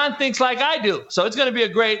Sean thinks like I do. So it's going to be a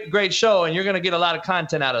great, great show, and you're going to get a lot of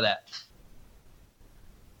content out of that.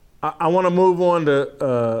 I want to move on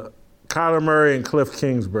to Kyler Murray and Cliff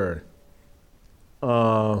Kingsbury.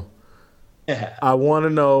 I want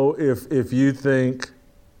to know if you think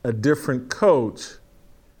a different coach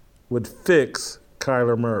would fix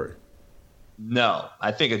Kyler Murray. No,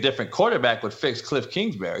 I think a different quarterback would fix Cliff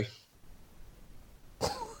Kingsbury.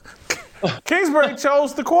 Kingsbury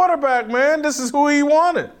chose the quarterback, man. This is who he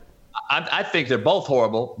wanted. I think they're both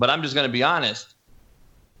horrible, but I'm just going to be honest.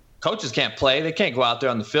 Coaches can't play. They can't go out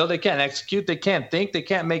there on the field. They can't execute. They can't think. They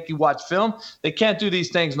can't make you watch film. They can't do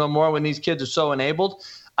these things no more when these kids are so enabled.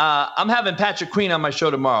 I'm having Patrick Queen on my show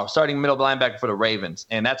tomorrow, starting middle linebacker for the Ravens.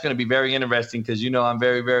 And that's going to be very interesting because, I'm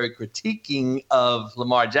very, very critiquing of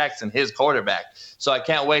Lamar Jackson, his quarterback. So I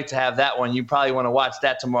can't wait to have that one. You probably want to watch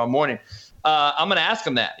that tomorrow morning. I'm going to ask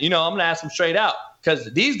him that. I'm going to ask him straight out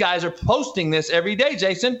because these guys are posting this every day,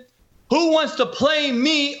 Jason. Who wants to play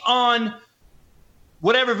me on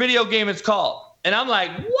whatever video game it's called? And I'm like,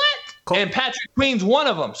 what? Cool. And Patrick Queen's one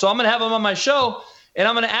of them. So I'm going to have him on my show. And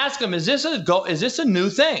I'm going to ask him, is this a new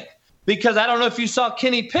thing? Because I don't know if you saw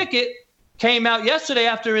Kenny Pickett came out yesterday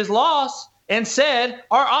after his loss and said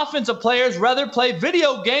our offensive players rather play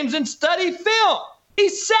video games than study film. He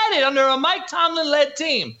said it under a Mike Tomlin-led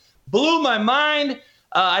team. Blew my mind.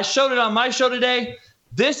 I showed it on my show today.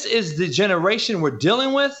 This is the generation we're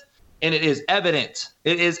dealing with, and it is evident.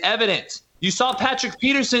 It is evident. You saw Patrick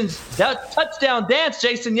Peterson's touchdown dance,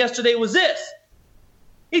 Jason, yesterday was this.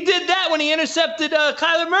 He did that when he intercepted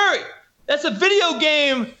Kyler Murray. That's a video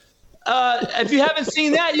game. If you haven't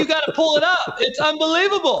seen that, you got to pull it up. It's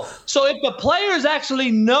unbelievable. So if the players actually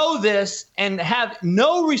know this and have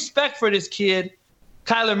no respect for this kid,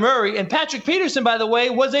 Kyler Murray, and Patrick Peterson, by the way,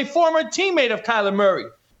 was a former teammate of Kyler Murray.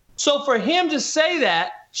 So for him to say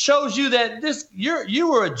that shows you that you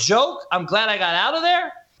were a joke. I'm glad I got out of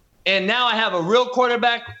there. And now I have a real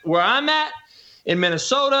quarterback where I'm at. In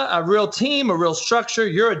Minnesota, a real team, a real structure.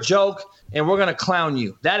 You're a joke, and we're going to clown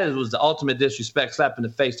you. That was the ultimate disrespect, slap in the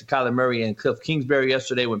face to Kyler Murray and Cliff Kingsbury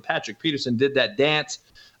yesterday when Patrick Peterson did that dance.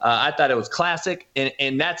 I thought it was classic,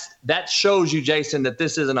 and that shows you, Jason, that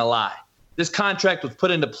this isn't a lie. This contract was put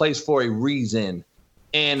into place for a reason,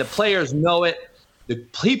 and the players know it. The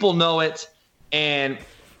people know it, and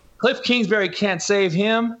Cliff Kingsbury can't save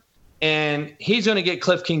him, and he's going to get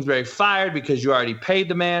Cliff Kingsbury fired because you already paid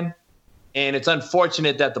the man. And it's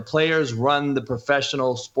unfortunate that the players run the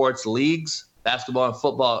professional sports leagues, basketball and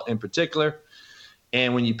football in particular.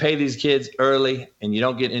 And when you pay these kids early and you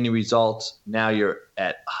don't get any results, now you're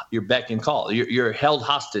at your beck and call. You're held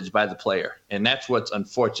hostage by the player. And that's what's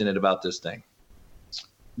unfortunate about this thing.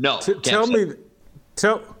 No. Tell me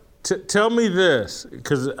this,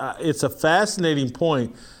 because it's a fascinating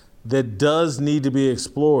point that does need to be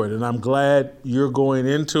explored. And I'm glad you're going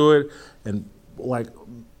into it and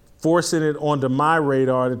forcing it onto my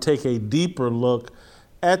radar to take a deeper look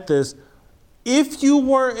at this. If you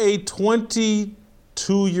were a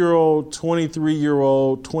 22-year-old,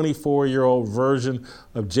 23-year-old, 24-year-old version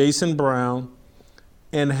of Jason Brown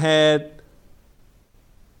and had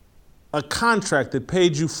a contract that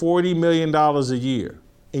paid you $40 million a year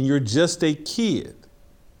and you're just a kid,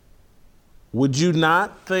 would you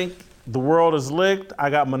not think the world is licked? I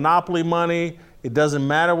got monopoly money. It doesn't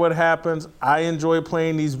matter what happens. I enjoy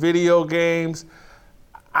playing these video games.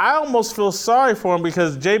 I almost feel sorry for him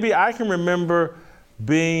because, JB, I can remember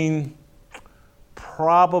being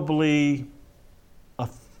probably a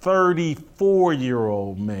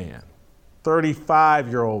 34-year-old man,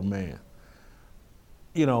 35-year-old man,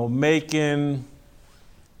 making,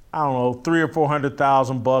 I don't know, $300,000 or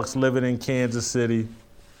 $400,000 living in Kansas City.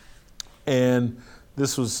 And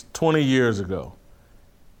this was 20 years ago.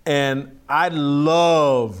 And I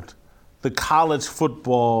loved the college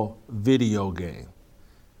football video game.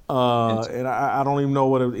 And I don't even know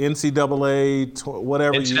what it NCAA,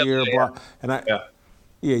 whatever year.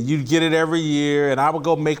 You'd get it every year. And I would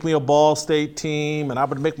go make me a Ball State team, and I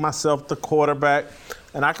would make myself the quarterback.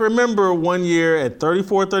 And I can remember one year at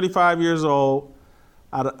 34, 35 years old,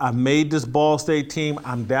 I made this Ball State team.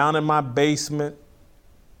 I'm down in my basement.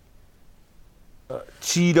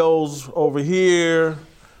 Cheetos over here.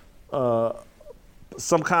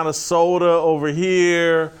 Some kind of soda over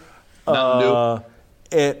here. And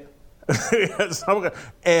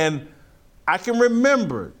I can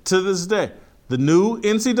remember to this day, the new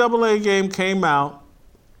NCAA game came out.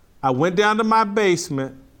 I went down to my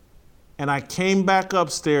basement, and I came back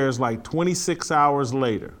upstairs like 26 hours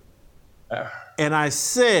later. And I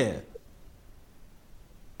said,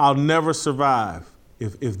 I'll never survive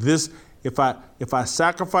if I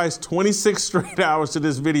sacrifice 26 straight hours to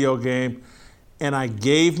this video game, and I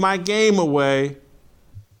gave my game away,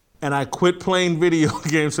 and I quit playing video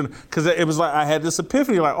games, because it was like I had this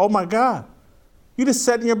epiphany, like, oh my God, you just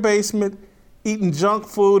sat in your basement eating junk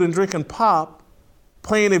food and drinking pop,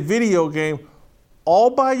 playing a video game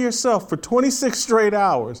all by yourself for 26 straight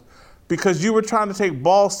hours because you were trying to take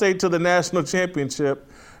Ball State to the national championship.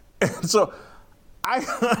 And so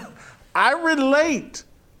I relate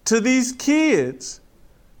to these kids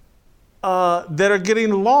that are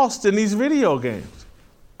getting lost in these video games.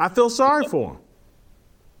 I feel sorry for them.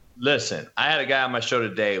 Listen, I had a guy on my show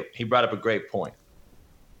today. He brought up a great point.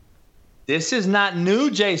 This is not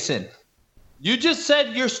new, Jason. You just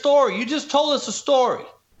said your story. You just told us a story.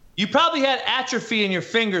 You probably had atrophy in your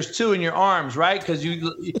fingers, too, in your arms, right? Because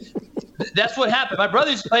that's what happened. My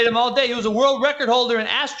brother used to play them all day. He was a world record holder in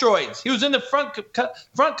asteroids. He was in the front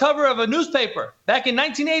cover of a newspaper back in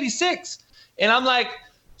 1986. And I'm like,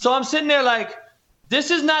 so I'm sitting there like,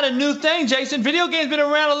 this is not a new thing, Jason. Video games been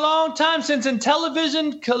around a long time, since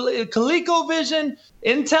Intellivision, ColecoVision,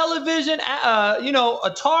 Intellivision,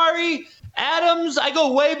 Atari, Adams. I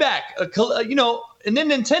go way back, and then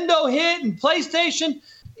Nintendo hit and PlayStation.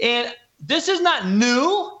 And this is not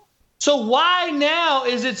new. So why now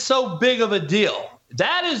is it so big of a deal?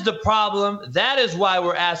 That is the problem. That is why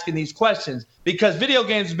we're asking these questions, because video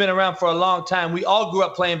games have been around for a long time. We all grew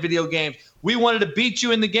up playing video games. We wanted to beat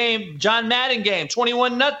you in the game, John Madden game,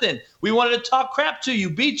 21-0. We wanted to talk crap to you,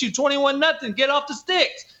 beat you 21-0, get off the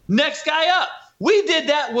sticks. Next guy up. We did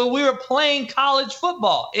that when we were playing college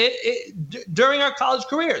football during our college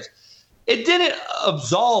careers. It didn't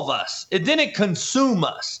absolve us. It didn't consume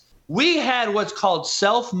us. We had what's called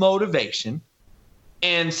self-motivation,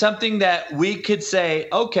 and something that we could say,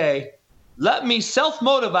 okay, let me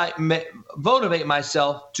self-motivate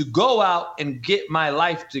myself to go out and get my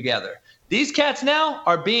life together. These cats now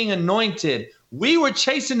are being anointed. We were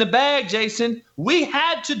chasing the bag, Jason. We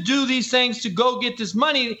had to do these things to go get this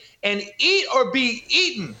money and eat or be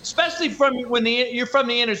eaten, especially when you're from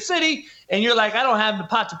the inner city and you're like, I don't have the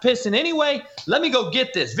pot to piss in anyway. Let me go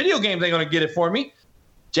get this. Video games ain't going to get it for me.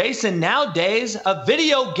 Jason, nowadays, a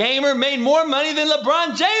video gamer made more money than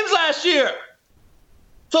LeBron James last year.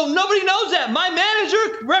 So nobody knows that. My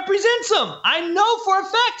manager represents him. I know for a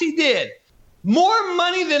fact he did. More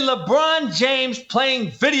money than LeBron James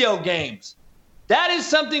playing video games. That is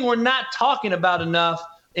something we're not talking about enough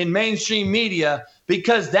in mainstream media,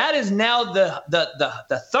 because that is now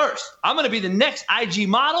the thirst. I'm going to be the next IG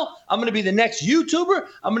model. I'm going to be the next YouTuber.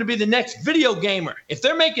 I'm going to be the next video gamer. If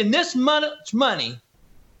they're making this much money,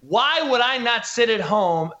 why would I not sit at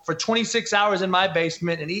home for 26 hours in my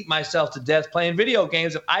basement and eat myself to death playing video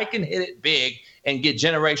games if I can hit it big and get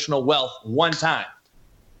generational wealth one time?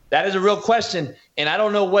 That is a real question, and I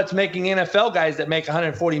don't know what's making NFL guys that make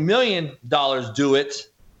 $140 million do it.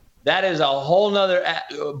 That is a whole nother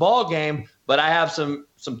ball game, but I have some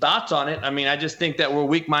thoughts on it. I mean, I just think that we're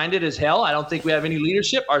weak-minded as hell. I don't think we have any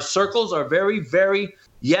leadership. Our circles are very, very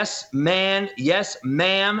yes, man, yes,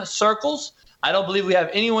 ma'am circles. I don't believe we have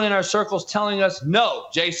anyone in our circles telling us, no,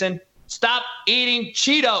 Jason, stop eating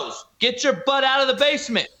Cheetos. Get your butt out of the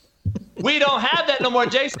basement. We don't have that no more,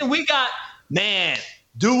 Jason. We got, man,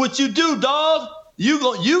 do what you do, dog. You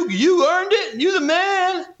earned it. You the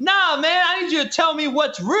man. Nah, man, I need you to tell me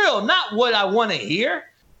what's real, not what I want to hear.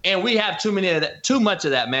 And we have too much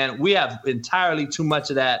of that, man. We have entirely too much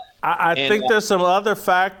of that. I think there's some other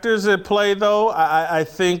factors at play, though. I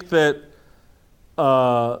think that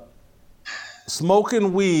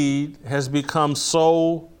smoking weed has become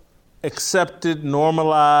so accepted,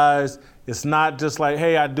 normalized. It's not just like,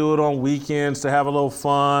 hey, I do it on weekends to have a little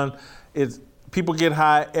fun. People get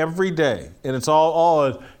high every day, and it's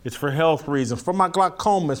it's for health reasons, for my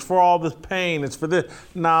glaucoma, it's for all this pain, it's for this.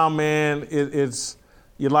 Nah, man, it's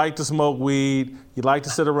you like to smoke weed, you like to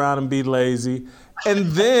sit around and be lazy. And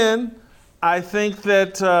then I think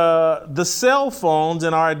that the cell phones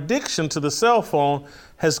and our addiction to the cell phone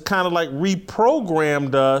has kind of like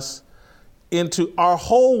reprogrammed us into our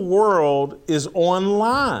whole world is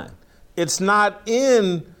online. It's not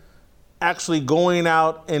in actually going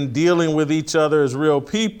out and dealing with each other as real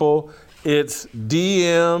people. It's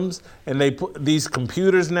DMs, and they put these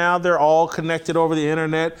computers now, they're all connected over the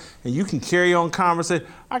internet, and you can carry on conversation.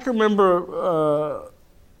 I can remember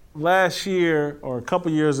last year or a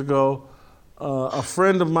couple years ago, a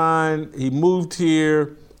friend of mine, he moved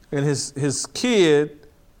here, and his kid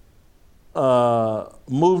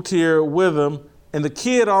moved here with him, and the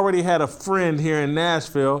kid already had a friend here in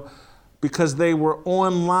Nashville because they were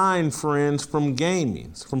online friends from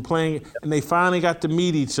gaming, from playing, and they finally got to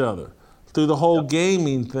meet each other through the whole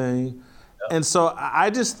gaming thing. Yep. And so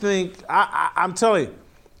I just think, I'm telling you,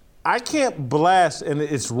 I can't blast, and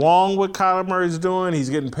it's wrong what Kyler Murray's doing.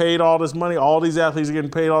 He's getting paid all this money. All these athletes are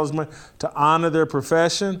getting paid all this money to honor their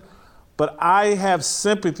profession. But I have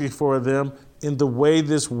sympathy for them in the way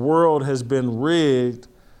this world has been rigged,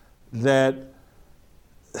 that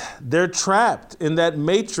they're trapped in that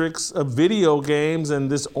matrix of video games and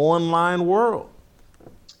this online world.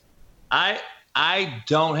 I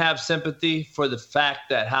don't have sympathy for the fact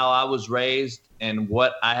that how I was raised and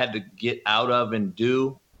what I had to get out of and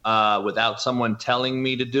do without someone telling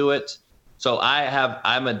me to do it. So I have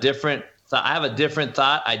a different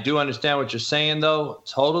thought. I do understand what you're saying, though,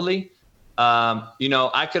 totally.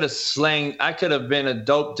 I could have been a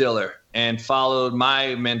dope dealer and followed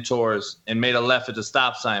my mentors and made a left at the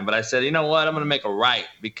stop sign. But I said, you know what? I'm going to make a right,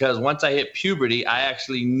 because once I hit puberty, I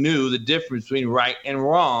actually knew the difference between right and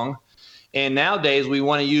wrong. And nowadays we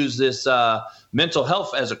want to use this mental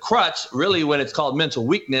health as a crutch, really, when it's called mental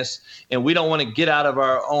weakness. And we don't want to get out of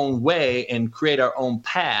our own way and create our own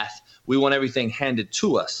path. We want everything handed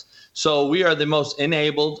to us. So we are the most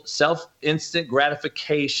enabled instant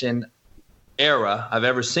gratification era I've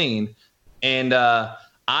ever seen. And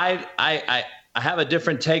I have a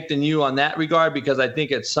different take than you on that regard, because I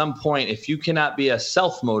think at some point, if you cannot be a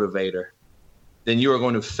self-motivator, then you are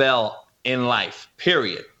going to fail in life,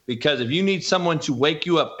 period. Because if you need someone to wake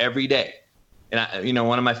you up every day, and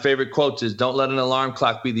one of my favorite quotes is, don't let an alarm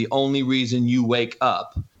clock be the only reason you wake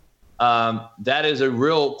up. That is a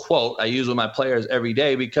real quote I use with my players every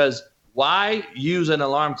day, because why use an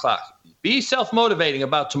alarm clock? Be self-motivating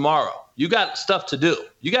about tomorrow. You got stuff to do.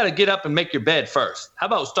 You got to get up and make your bed first. How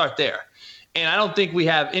about start there? And I don't think we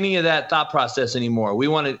have any of that thought process anymore.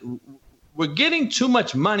 We're getting too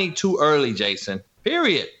much money too early, Jason,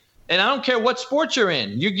 period. And I don't care what sport you're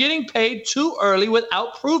in. You're getting paid too early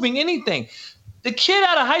without proving anything. The kid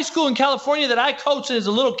out of high school in California that I coached as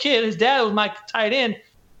a little kid, his dad was my tight end,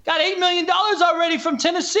 got $8 million already from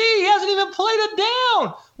Tennessee. He hasn't even played a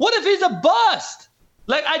down. What if he's a bust?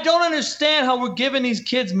 Like, I don't understand how we're giving these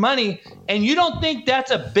kids money, and you don't think that's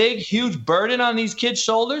a big, huge burden on these kids'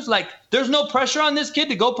 shoulders? Like, there's no pressure on this kid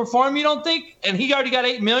to go perform, you don't think? And he already got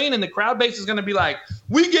 $8 million, and the crowd base is going to be like,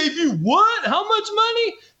 we gave you what? How much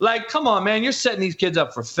money? Like, come on, man. You're setting these kids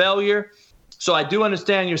up for failure. So I do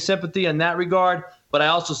understand your sympathy in that regard, but I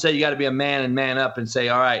also say you got to be a man and man up and say,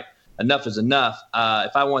 all right, enough is enough.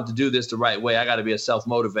 If I want to do this the right way, I got to be a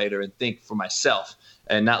self-motivator and think for myself,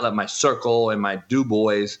 and not let my circle and my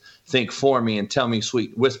boys think for me and tell me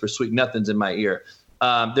whisper sweet nothings in my ear.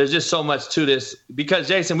 There's just so much to this, because,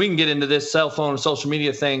 Jason, we can get into this cell phone and social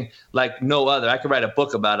media thing like no other. I could write a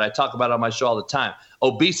book about it. I talk about it on my show all the time.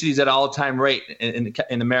 Obesity is at an all-time rate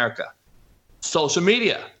in America. Social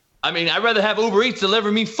media. I mean, I'd rather have Uber Eats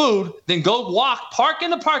deliver me food than go park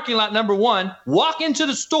in the parking lot, number one, walk into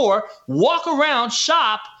the store, walk around,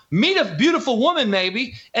 shop, meet a beautiful woman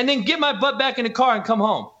maybe, and then get my butt back in the car and come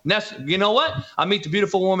home. And that's, you know what? I'll meet the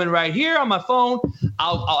beautiful woman right here on my phone.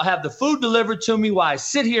 I'll have the food delivered to me while I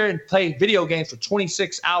sit here and play video games for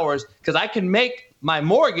 26 hours, because I can make my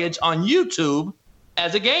mortgage on YouTube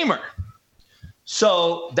as a gamer.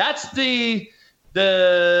 So that's the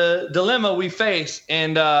the dilemma we face.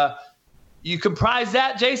 And you comprise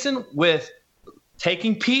that, Jason, with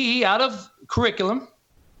taking PE out of curriculum,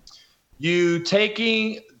 you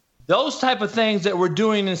taking those type of things that we're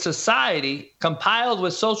doing in society, compiled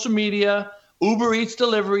with social media, Uber Eats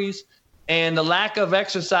deliveries, and the lack of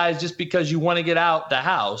exercise just because you want to get out the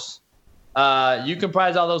house. You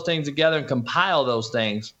comprise all those things together and compile those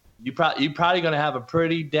things. You're probably going to have a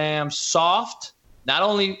pretty damn soft, not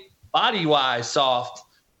only body-wise soft,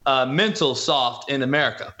 mental soft in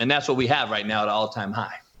America. And that's what we have right now at an all-time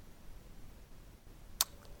high.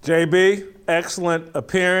 JB, excellent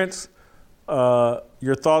appearance.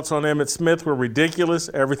 Your thoughts on Emmitt Smith were ridiculous.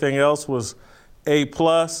 Everything else was A+.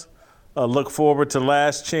 Look forward to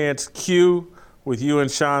Last Chance Q with you and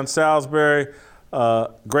Sean Salisbury.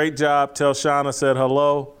 Great job. Tell Sean I said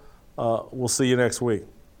hello. We'll see you next week.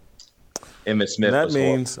 Emmitt Smith. And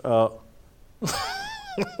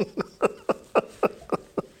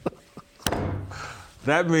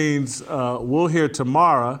that means we'll hear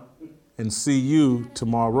tomorrow and see you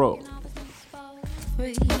tomorrow.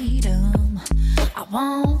 Freedom, I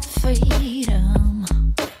want freedom.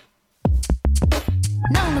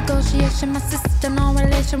 No negotiation, my sister, no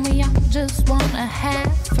relation. We all just wanna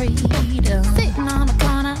have freedom. Sitting on a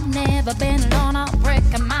corner, never been alone. I'm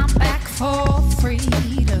breaking my back for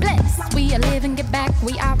freedom. Blessed, we are living, get back.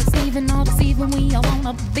 We are receiving, all deceiving. We all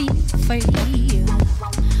wanna be free.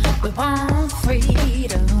 We want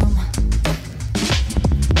freedom.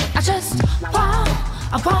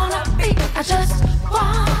 I wanna be. I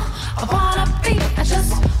wanna be.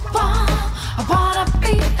 I wanna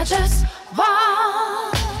be.